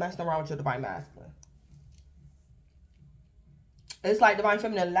karmic been messing around with your divine masculine. It's like divine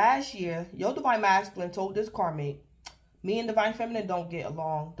feminine, last year, your divine masculine told this karmic, me and divine feminine don't get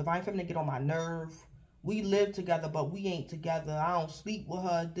along. Divine feminine get on my nerve. We live together, but we ain't together. I don't sleep with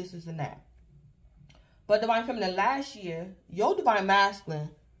her, this, and that. But divine feminine, last year, your divine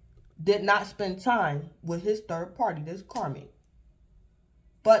masculine did not spend time with his third party, this karmic.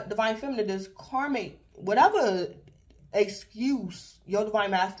 But divine feminine, this karmic, whatever excuse your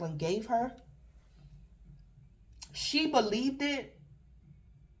divine masculine gave her, she believed it.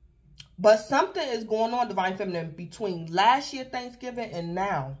 But something is going on, divine feminine, between last year Thanksgiving and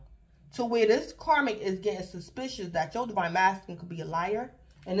now, to where this karmic is getting suspicious that your divine masculine could be a liar,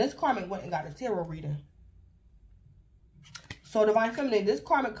 and this karmic went and got a tarot reading. So divine feminine, this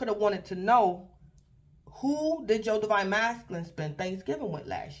karmic could have wanted to know, who did your divine masculine spend Thanksgiving with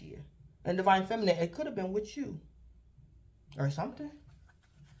last year? And divine feminine, it could have been with you. Or something.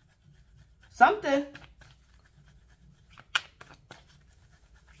 Something.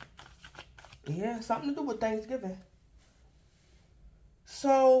 Yeah, something to do with Thanksgiving.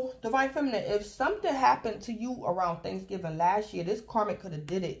 So, divine feminine, if something happened to you around Thanksgiving last year, this karmic could have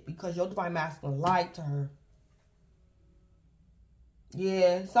did it because your divine masculine lied to her.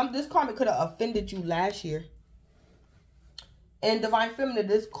 Yeah, this karmic could have offended you last year. And divine feminine,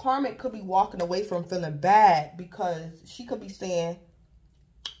 this karmic could be walking away from feeling bad because she could be saying,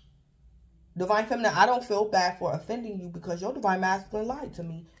 divine feminine, I don't feel bad for offending you because your divine masculine lied to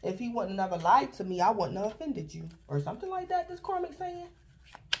me. If he wouldn't have never lied to me, I wouldn't have offended you. Or something like that, this karmic saying.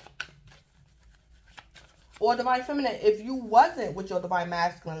 Or divine feminine, if you wasn't with your divine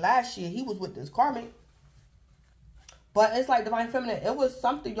masculine last year, he was with this karmic. But it's like divine feminine, it was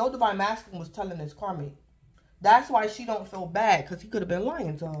something your divine masculine was telling this karmic. That's why she don't feel bad, because he could have been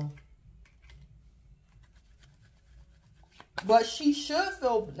lying to her. But she should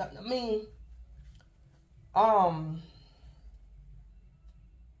feel, I mean,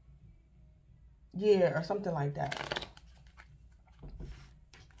 yeah, or something like that.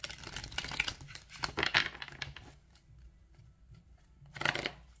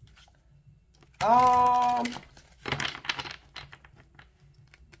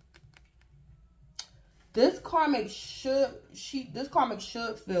 This karmic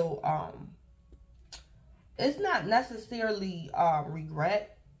should feel, it's not necessarily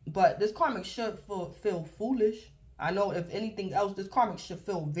regret, but this karmic should feel foolish. I know if anything else, this karmic should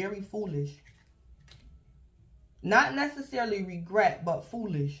feel very foolish. Not necessarily regret, but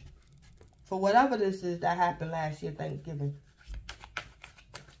foolish. For whatever this is that happened last year, Thanksgiving.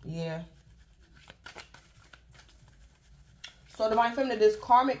 Yeah. So divine feminine, this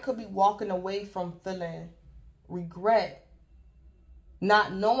karmic could be walking away from feeling regret,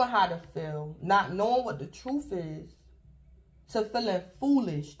 not knowing how to feel, not knowing what the truth is, to feeling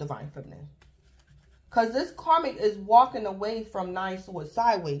foolish, divine feminine. Because this karmic is walking away from 9 swords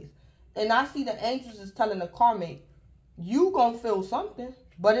sideways. And I see the angels is telling the karmic, you gonna feel something,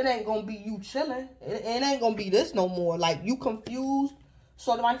 but it ain't gonna be you chilling. It ain't gonna be this no more. Like, you confused.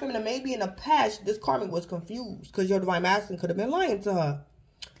 So divine feminine, maybe in the past, this karmic was confused because your divine masculine could have been lying to her.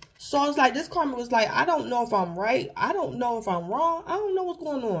 So it's like this karmic was like, I don't know if I'm right. I don't know if I'm wrong. I don't know what's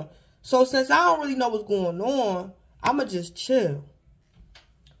going on. So since I don't really know what's going on, I'm going to just chill.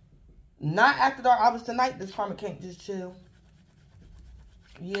 Not after dark hours tonight, this karmic can't just chill.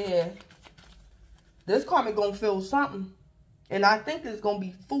 Yeah. This karmic going to feel something. And I think it's going to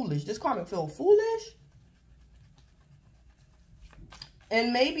be foolish. This karmic feel foolish.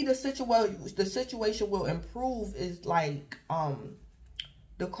 And maybe the situation will improve is like,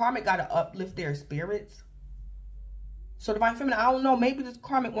 the karmic got to uplift their spirits. So divine feminine, I don't know, maybe this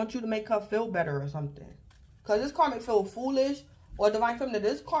karmic wants you to make her feel better or something. Because this karmic feel foolish. Or divine feminine,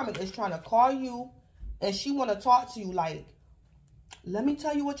 this karmic is trying to call you and she want to talk to you like, let me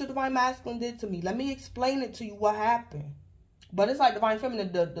tell you what your divine masculine did to me. Let me explain it to you what happened. But it's like Divine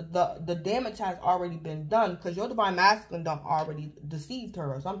Feminine, the damage has already been done because your Divine Masculine done already deceived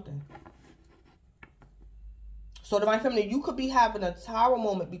her or something. So Divine Feminine, you could be having a tower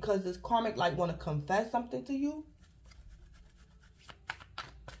moment because this karmic like want to confess something to you.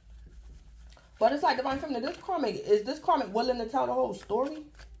 But it's like Divine Feminine, is this karmic willing to tell the whole story?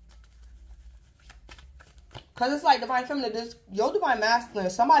 Because it's like Divine Feminine, your Divine Masculine,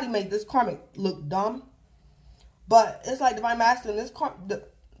 somebody made this karmic look dumb. But it's like Divine Masculine,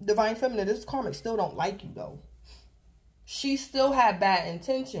 Divine Feminine, this karmic still don't like you though. She still had bad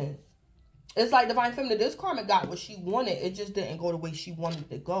intentions. It's like Divine Feminine, this karmic got what she wanted. It just didn't go the way she wanted it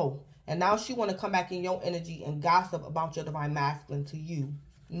to go. And now she want to come back in your energy and gossip about your Divine Masculine to you.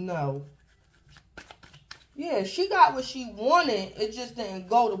 No. Yeah, she got what she wanted. It just didn't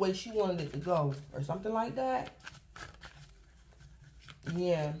go the way she wanted it to go. Or something like that.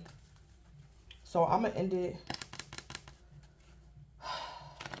 Yeah. So I'm going to end it.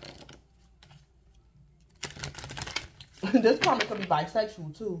 This karmic could be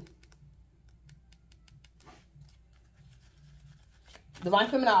bisexual too. Divine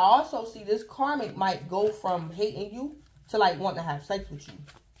Feminine, I also see this karmic might go from hating you to like wanting to have sex with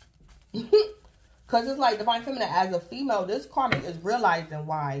you. Because it's like Divine Feminine, as a female, this karmic is realizing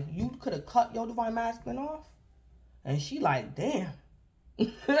why you could have cut your Divine Masculine off. And she like, damn.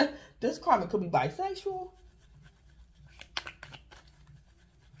 This karmic could be bisexual.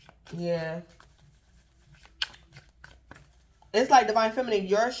 Yeah. It's like Divine Feminine,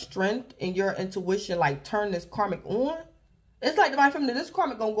 your strength and your intuition like turn this karmic on. It's like Divine Feminine, this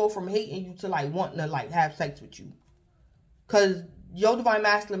karmic gonna go from hating you to like wanting to like have sex with you. Because your Divine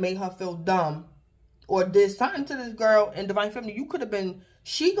Masculine made her feel dumb. Or did something to this girl. And Divine Feminine, you could have been,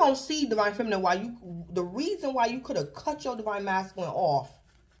 she gonna see Divine Feminine the reason why you could have cut your Divine Masculine off.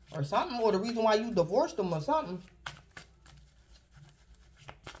 Or something. Or the reason why you divorced them or something.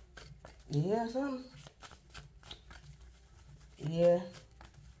 Yeah, something. Yeah.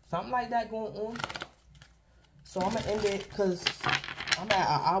 Something like that going on. So I'm going to end it because I'm at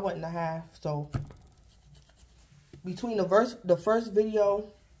an hour and a half. So between the first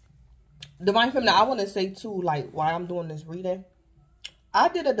video, Divine Feminine, I want to say too, like why I'm doing this reading. I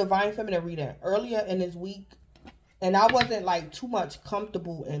did a Divine Feminine reading earlier in this week. And I wasn't like too much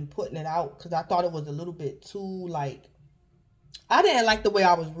comfortable in putting it out because I thought it was a little bit too like, I didn't like the way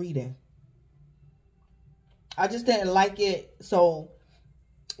I was reading. I just didn't like it. So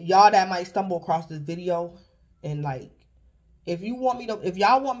y'all that might stumble across this video and like, if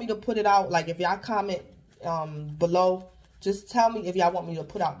y'all want me to put it out, like if y'all comment below, just tell me if y'all want me to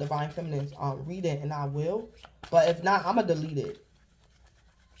put out Divine Feminine's reading and I will. But if not, I'm gonna delete it.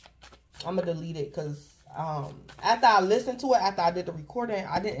 I'm gonna delete it because after I listened to it, after I did the recording,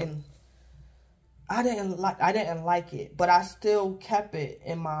 I didn't like it, but I still kept it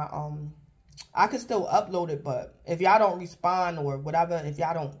in my I could still upload it, but if y'all don't respond or whatever, if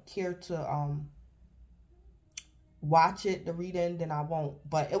y'all don't care to watch it, the reading, then I won't.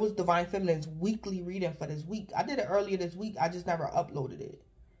 But it was Divine Feminine's weekly reading for this week. I did it earlier this week. I just never uploaded it.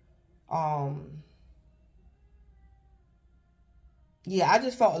 Yeah, I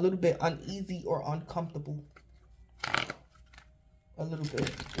just felt a little bit uneasy or uncomfortable. A little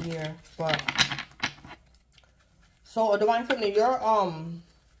bit, yeah. But so Divine Feminine, you're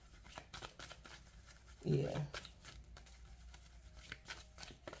yeah.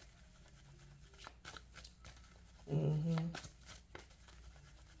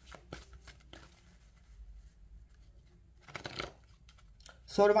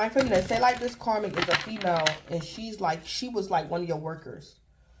 So Divine Feminine, say like this karmic is a female and she was like one of your workers.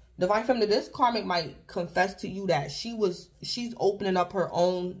 Divine Feminine, this karmic might confess to you that she's opening up her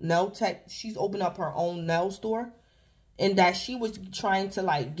own she's opening up her own nail store. And that she was trying to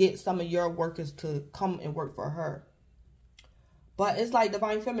like get some of your workers to come and work for her. But it's like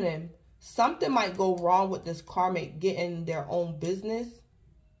Divine Feminine, something might go wrong with this karmic getting their own business.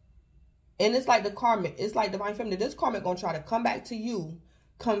 And it's like it's like Divine Feminine, this karmic gonna try to come back to you,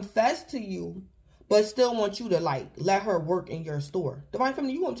 confess to you, but still want you to like let her work in your store. Divine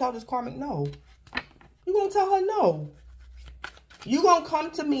Feminine, you gonna tell this karmic no. You gonna tell her no. You gonna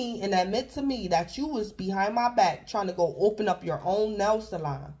come to me and admit to me that you was behind my back trying to go open up your own nail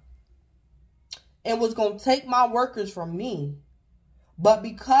salon. And was gonna take my workers from me. But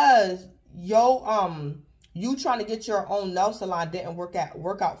because you trying to get your own nail salon didn't work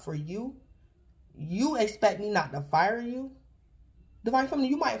out for you, you expect me not to fire you? Divine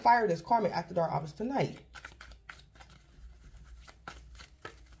Feminine, you might fire this karmic after dark hours tonight.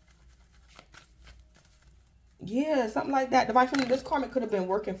 Yeah, something like that. Divine Feminine, this karmic could have been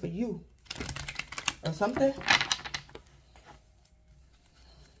working for you. Or something.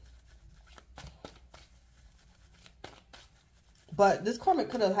 But this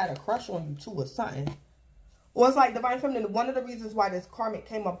karmic could have had a crush on you too or something. Or it's like Divine Feminine, one of the reasons why this karmic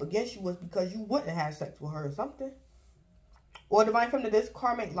came up against you was because you wouldn't have sex with her or something. Or Divine Feminine, this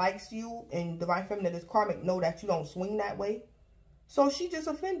karmic likes you, and Divine Feminine, this karmic know that you don't swing that way. So she just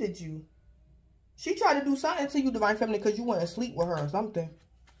offended you. She tried to do something to you, Divine Feminine, because you wouldn't sleep with her or something.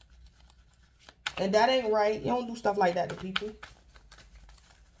 And that ain't right. You don't do stuff like that to people.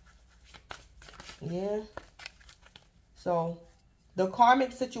 Yeah. So the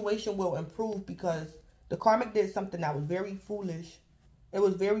karmic situation will improve because the karmic did something that was very foolish. It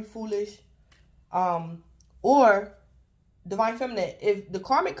was very foolish. Or Divine Feminine, if the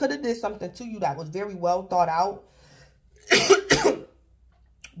karmic could have did something to you that was very well thought out,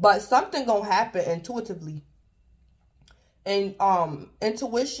 but something gonna happen intuitively. And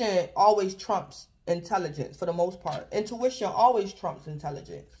intuition always trumps intelligence for the most part. Intuition always trumps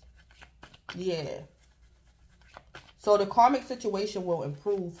intelligence. Yeah. So the karmic situation will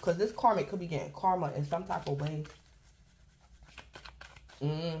improve because this karmic could be getting karma in some type of way.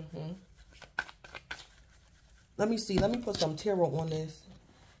 Let me see. Let me put some tarot on this.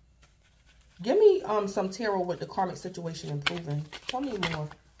 Give me some tarot with the karmic situation improving. Tell me more.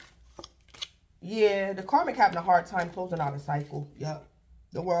 Yeah, the karmic having a hard time closing out a cycle. Yep.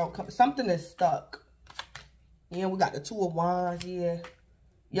 The world, something is stuck. Yeah, we got the Two of Wands. Yeah.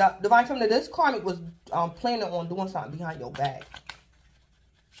 Yep. Divine Feminine, this karmic was planning on doing something behind your back.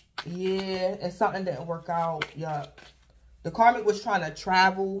 Yeah, and something didn't work out. Yep. The karmic was trying to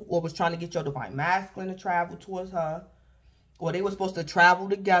travel or was trying to get your Divine Masculine to travel towards her. Or they were supposed to travel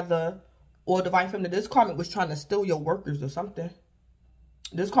together. Or Divine Feminine, this karmic was trying to steal your workers or something.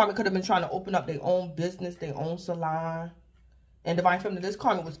 This karmic could have been trying to open up their own business, their own salon. And Divine Feminine, this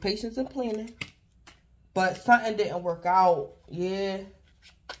karmic was patience and planning. But something didn't work out. Yeah.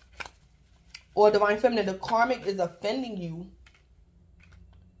 Or Divine Feminine, the karmic is offending you.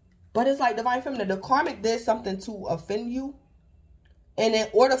 But it's like Divine Feminine, the karmic did something to offend you. And in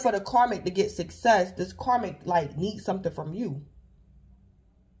order for the karmic to get success, this karmic like needs something from you.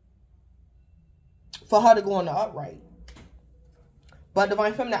 For her to go on the upright. But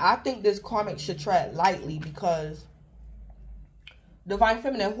Divine Feminine, I think this karmic should tread lightly because Divine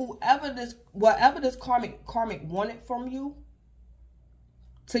Feminine, whatever this karmic wanted from you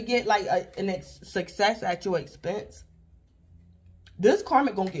to get like an success at your expense, this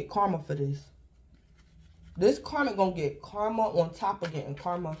karmic gonna get karma for this. This karmic gonna get karma on top of getting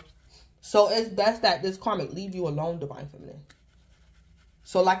karma. So it's best that this karmic leave you alone, Divine Feminine.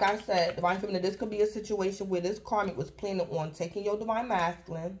 So like I said, Divine Feminine, this could be a situation where this karmic was planning on taking your Divine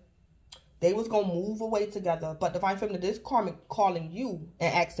Masculine. They was going to move away together. But Divine Feminine, this karmic calling you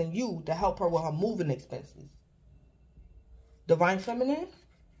and asking you to help her with her moving expenses. Divine Feminine.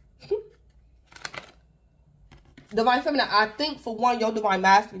 Divine Feminine, I think for one, your Divine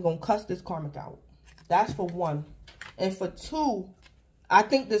Masculine going to cuss this karmic out. That's for one. And for two, I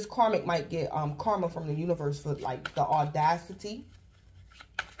think this karmic might get karma from the universe for like the audacity.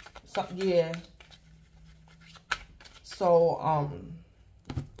 So, yeah. So,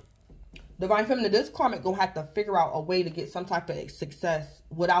 Divine Feminine, this karmic gonna have to figure out a way to get some type of success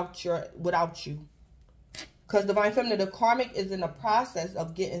without you. Because Divine Feminine, the karmic is in the process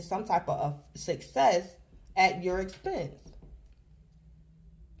of getting some type of success at your expense.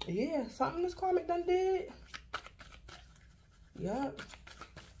 Yeah, something this karmic done did. Yup.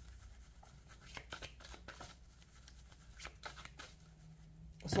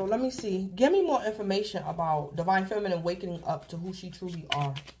 So let me see. Give me more information about Divine Feminine waking up to who she truly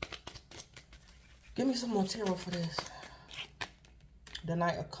are. Give me some more tarot for this. The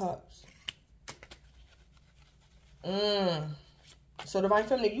Knight of Cups. So Divine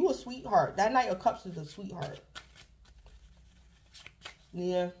Feminine, you a sweetheart. That Knight of Cups is a sweetheart.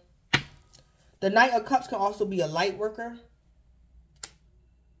 Yeah. The Knight of Cups can also be a light worker.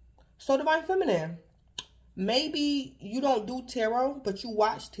 So Divine Feminine, maybe you don't do tarot, but you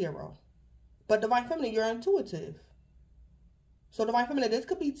watch tarot. But Divine Feminine, you're intuitive. So Divine Feminine, this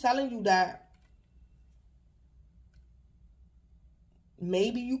could be telling you that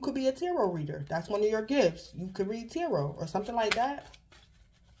maybe you could be a tarot reader. That's one of your gifts. You could read tarot or something like that.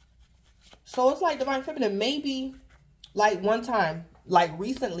 So it's like Divine Feminine, maybe like one time, like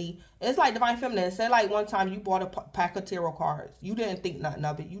recently, it's like Divine Feminine, say like one time you bought a pack of tarot cards. You didn't think nothing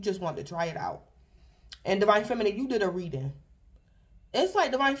of it. You just wanted to try it out. And Divine Feminine, you did a reading. It's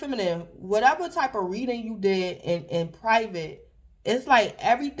like Divine Feminine, whatever type of reading you did in private, it's like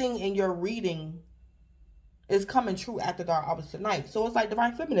everything in your reading is coming true after dark hours tonight. So it's like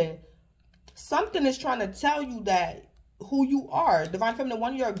Divine Feminine, something is trying to tell you that who you are. Divine Feminine,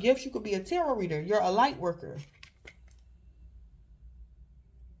 one of your gifts, you could be a tarot reader. You're a light worker.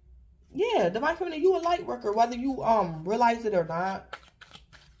 Yeah, Divine Feminine, you a light worker, whether you realize it or not.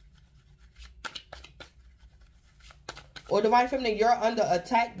 Or Divine Feminine, you're under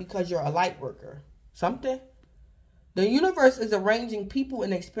attack because you're a light worker. Something. The universe is arranging people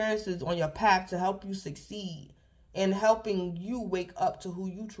and experiences on your path to help you succeed and helping you wake up to who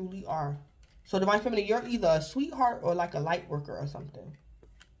you truly are. So Divine Feminine, you're either a sweetheart or like a light worker or something.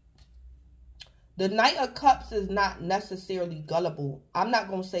 The Knight of Cups is not necessarily gullible. I'm not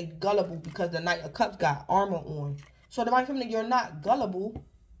going to say gullible because the Knight of Cups got armor on. So Divine Feminine, you're not gullible.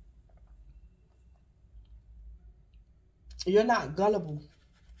 You're not gullible.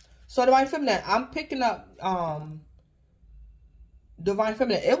 So Divine Feminine, I'm picking up Divine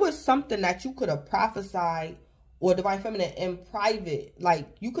Feminine. It was something that you could have prophesied, or Divine Feminine in private. Like,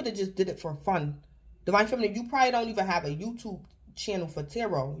 you could have just did it for fun. Divine Feminine, you probably don't even have a YouTube channel for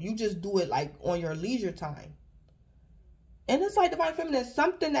tarot. You just do it like on your leisure time. And it's like, Divine Feminine,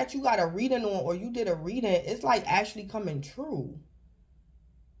 something that you got a reading on, or you did a reading, it's like actually coming true.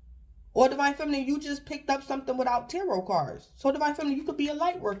 Or Divine Feminine, you just picked up something without tarot cards. So Divine Feminine, you could be a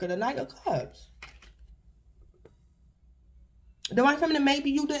light worker, the Knight of Cups. Divine Feminine,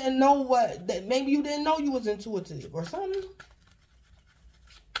 maybe you didn't know maybe you didn't know you was intuitive or something.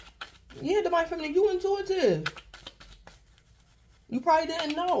 Yeah, Divine Feminine, you intuitive. You probably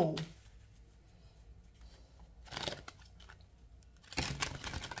didn't know.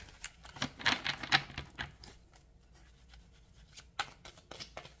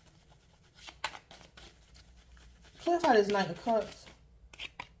 Clarify this Knight of Cups.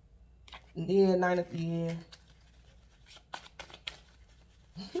 Yeah, yeah.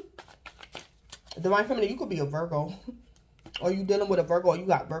 Divine Feminine, you could be a Virgo. Or you dealing with a Virgo, or you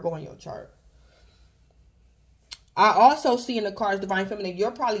got Virgo in your chart. I also see in the cards, Divine Feminine,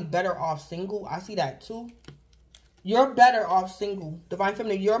 you're probably better off single. I see that too. You're better off single. Divine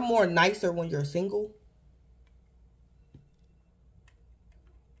Feminine, you're more nicer when you're single.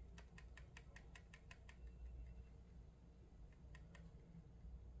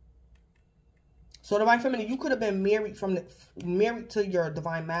 So Divine Feminine, you could have been married to your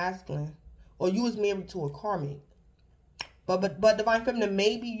Divine Masculine, or you was married to a karmic. But Divine Feminine,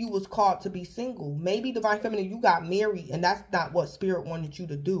 maybe you was called to be single. Maybe Divine Feminine, you got married and that's not what Spirit wanted you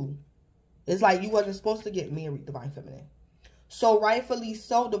to do. It's like you wasn't supposed to get married, Divine Feminine. So rightfully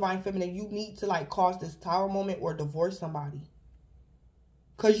so, Divine Feminine, you need to like cause this tower moment or divorce somebody.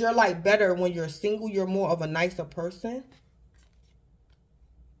 Because you're like better when you're single. You're more of a nicer person.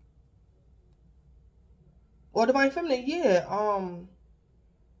 Or Divine Feminine, yeah,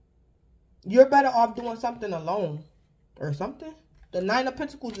 you're better off doing something alone or something. The Nine of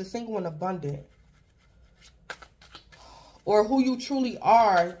Pentacles is single and abundant. Or who you truly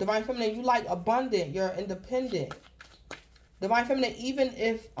are. Divine Feminine, you like abundant. You're independent. Divine Feminine, even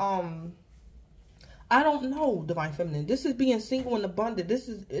if, I don't know, Divine Feminine. This is being single and abundant. This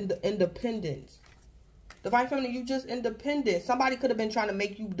is independence. Divine Feminine, you just independent. Somebody could have been trying to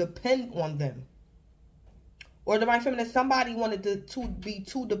make you depend on them. Or Divine Feminine, somebody wanted to be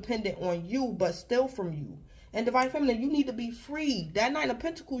too dependent on you, but still from you. And Divine Feminine, you need to be free. That Nine of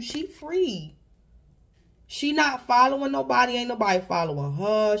Pentacles, she free. She not following nobody. Ain't nobody following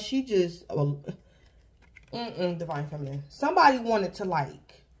her. She just, Divine Feminine. Somebody wanted to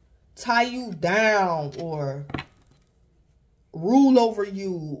like tie you down or rule over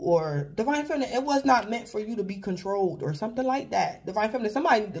you. Or Divine Feminine, it was not meant for you to be controlled or something like that. Divine Feminine,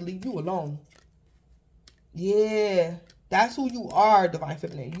 somebody need to leave you alone. Yeah, that's who you are, Divine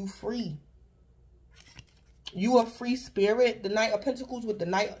Feminine. You free. You a free spirit. The Knight of Pentacles with the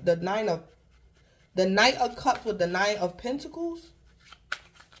Knight of Cups with the Nine of Pentacles.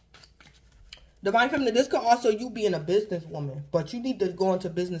 Divine Feminine, this could also you being a businesswoman, but you need to go into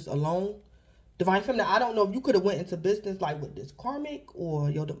business alone. Divine Feminine, I don't know if you could have went into business like with this karmic or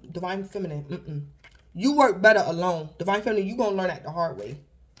your Divine Feminine. You work better alone. Divine Feminine, you gonna learn that the hard way.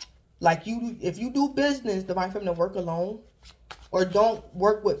 Like if you do business, Divine Feminine, work alone. Or don't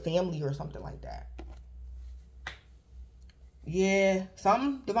work with family or something like that. Yeah,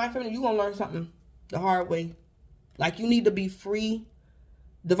 something. Divine Feminine, you gonna learn something the hard way. Like you need to be free.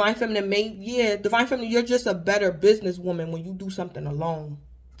 Divine Feminine, Divine Feminine, you're just a better businesswoman when you do something alone.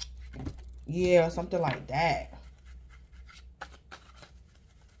 Yeah, something like that.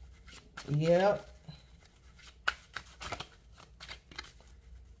 Yep.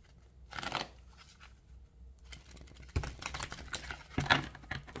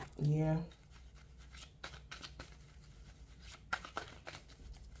 Yeah.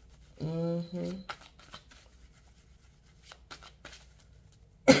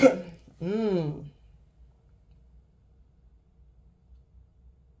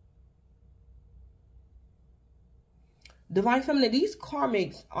 Divine Feminine, these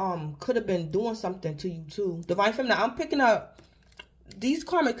karmics could have been doing something to you too. Divine Feminine, I'm picking up, these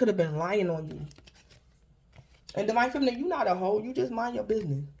karmics could have been lying on you. And Divine Feminine, you're not a hoe. You just mind your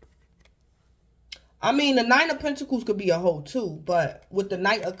business. I mean, the Nine of Pentacles could be a hoe too. But with the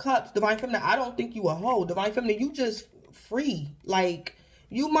Knight of Cups, Divine Feminine, I don't think you a hoe. Divine Feminine, you just free. Like,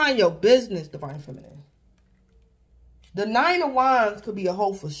 you mind your business, Divine Feminine. The Nine of Wands could be a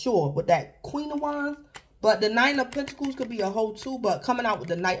hoe for sure with that Queen of Wands. But the Nine of Pentacles could be a hoe too. But coming out with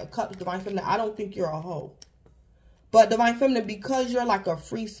the Knight of Cups, Divine Feminine, I don't think you're a hoe. But Divine Feminine, because you're like a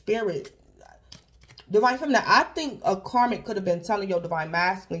free spirit, Divine Feminine, I think a karmic could have been telling your Divine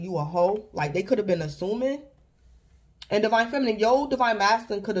Masculine you a hoe. Like, they could have been assuming. And Divine Feminine, your Divine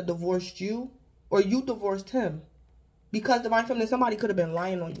Masculine could have divorced you. Or you divorced him. Because Divine Feminine, somebody could have been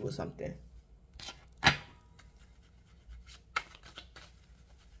lying on you or something.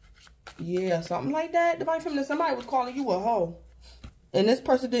 Yeah, something like that. Divine Feminine, somebody was calling you a hoe. And this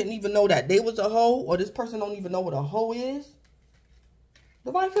person didn't even know that they was a hoe. Or this person don't even know what a hoe is.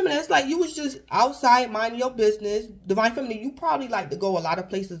 Divine Feminine, it's like you was just outside minding your business. Divine Feminine, you probably like to go a lot of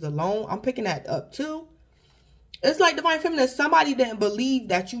places alone. I'm picking that up too. It's like Divine Feminine, somebody didn't believe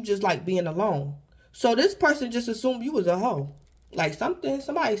that you just like being alone. So this person just assumed you was a hoe. Like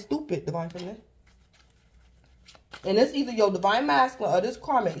somebody stupid, Divine Feminine. And it's either your Divine Masculine or this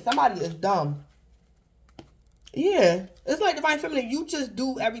karmic. Somebody is dumb. Yeah. It's like Divine Feminine, you just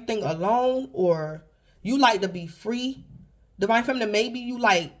do everything alone, or you like to be free. Divine Feminine, maybe you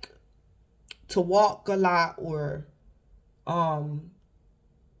like to walk a lot, or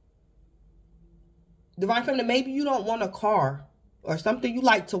Divine Feminine, maybe you don't want a car or something. You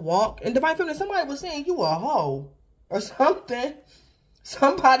like to walk. And Divine Feminine, somebody was saying you a hoe or something.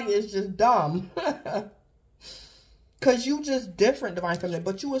 Somebody is just dumb. Because you just different, Divine Feminine.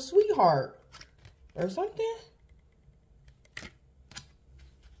 But you a sweetheart or something.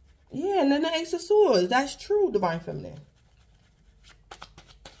 Yeah, and then the Ace of Swords. That's true, Divine Feminine.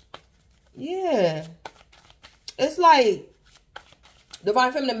 Yeah. It's like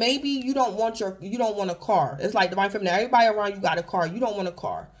Divine Feminine, maybe you don't want a car. It's like Divine Feminine, everybody around you got a car. You don't want a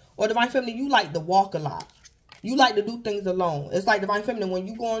car. Or Divine Feminine, you like to walk a lot. You like to do things alone. It's like Divine Feminine, when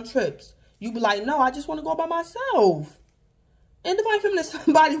you go on trips, you be like, no, I just want to go by myself. And Divine Feminine,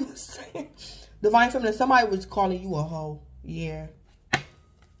 somebody was saying, Divine Feminine, somebody was calling you a hoe. Yeah.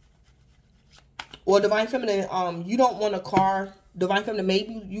 Or Divine Feminine, you don't want a car. Divine Feminine,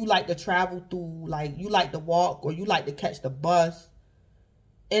 maybe you like to travel through, like, you like to walk, or you like to catch the bus.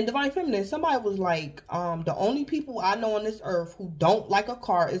 And Divine Feminine, somebody was like, the only people I know on this earth who don't like a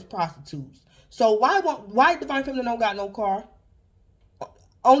car is prostitutes. So why Divine Feminine don't got no car?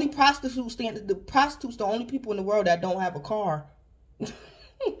 Only prostitutes the only people in the world that don't have a car.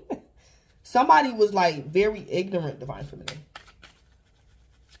 Somebody was like very ignorant, Divine Feminine.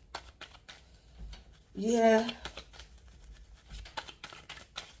 Yeah.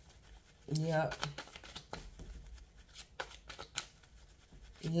 Yep.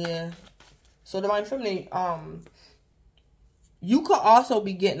 Yeah. So Divine Feminine, you could also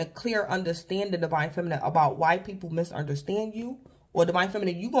be getting a clear understanding, Divine Feminine, about why people misunderstand you. Or Divine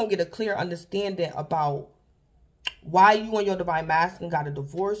Feminine, you gonna get a clear understanding about why you and your Divine Masculine got a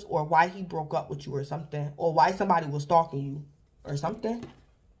divorce, or why he broke up with you or something, or why somebody was stalking you or something.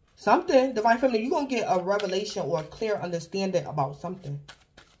 Something, Divine Feminine, you're gonna get a revelation or a clear understanding about something.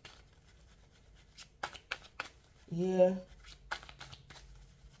 Yeah.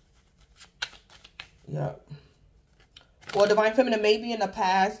 Yep. Or Divine Feminine, maybe in the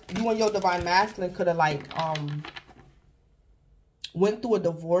past, you and your Divine Masculine could have like went through a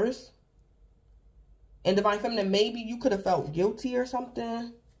divorce. And Divine Feminine, maybe you could have felt guilty or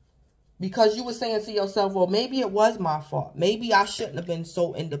something. Because you were saying to yourself, well, maybe it was my fault. Maybe I shouldn't have been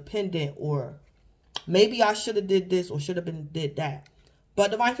so independent. Or maybe I should have did this or should have did that.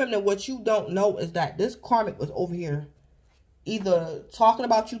 But Divine Feminine, what you don't know is that this karmic was over here either talking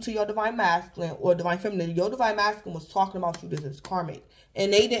about you to your Divine Masculine, or Divine Feminine, your Divine Masculine was talking about you to this karmic.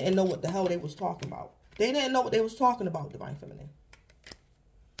 And they didn't know what the hell they was talking about. They didn't know what they was talking about, Divine Feminine.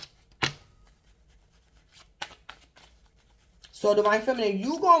 So Divine Feminine,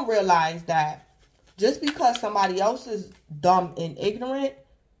 you gonna realize that just because somebody else is dumb and ignorant,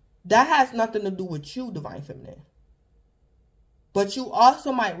 that has nothing to do with you, Divine Feminine. But you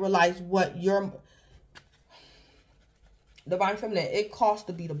also might realize what your Divine Feminine, it costs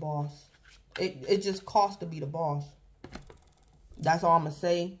to be the boss. It just costs to be the boss. That's all I'm gonna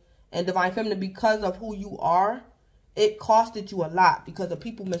say. And Divine Feminine, because of who you are, it costed you a lot because of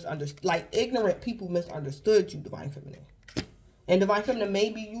people misunderstood, like ignorant people misunderstood you, Divine Feminine. And Divine Feminine,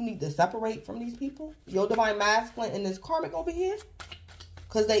 maybe you need to separate from these people. Your Divine Masculine and this karmic over here.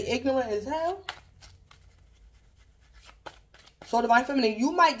 Because they ignorant as hell. So Divine Feminine,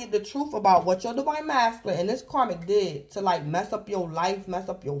 you might get the truth about what your Divine Masculine and this karmic did to like mess up your life, mess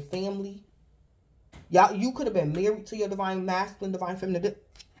up your family. Y'all, you could have been married to your Divine Masculine, Divine Feminine.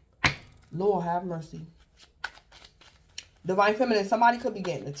 Lord have mercy. Divine Feminine, somebody could be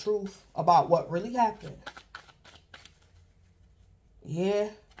getting the truth about what really happened. Yeah.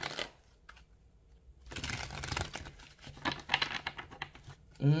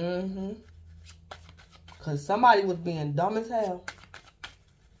 Because somebody was being dumb as hell.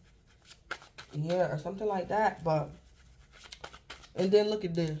 Yeah, or something like that. But, and then look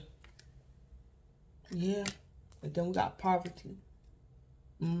at this. Yeah. And then we got poverty.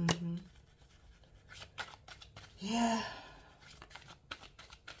 Yeah.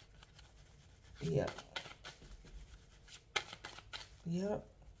 Yep. Yep.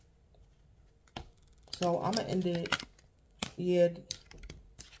 So, I'm going to end it. Yeah.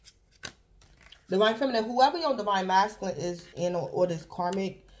 Divine Feminine, whoever your Divine Masculine is in or this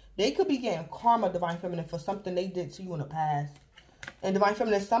karmic, they could be getting karma, Divine Feminine, for something they did to you in the past. And Divine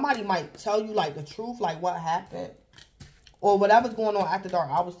Feminine, somebody might tell you, like, the truth, like, what happened. Or whatever's going on after dark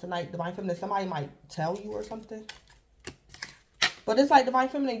hours tonight, Divine Feminine, somebody might tell you or something. But it's like, Divine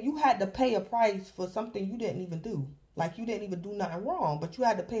Feminine, you had to pay a price for something you didn't even do. Like, you didn't even do nothing wrong, but you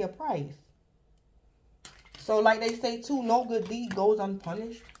had to pay a price. So, like they say, too, no good deed goes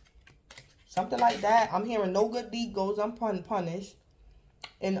unpunished. Something like that. I'm hearing no good deed goes unpunished.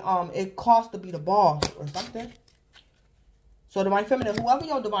 And it costs to be the boss or something. So Divine Feminine, whoever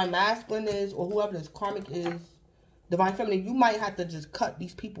your Divine Masculine is or whoever this karmic is, Divine Feminine, you might have to just cut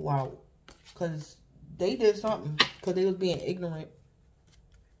these people out. Because they did something. Because they was being ignorant.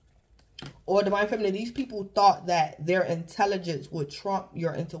 Or Divine Feminine, these people thought that their intelligence would trump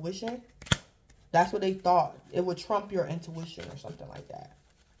your intuition. That's what they thought. It would trump your intuition or something like that.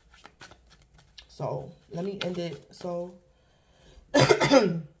 So, let me end it. So,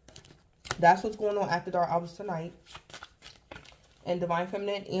 that's what's going on after dark hours tonight. And Divine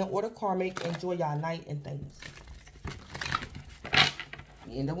Feminine and or the karmic, enjoy y'all night and things.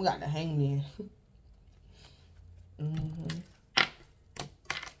 And then we got the hangman.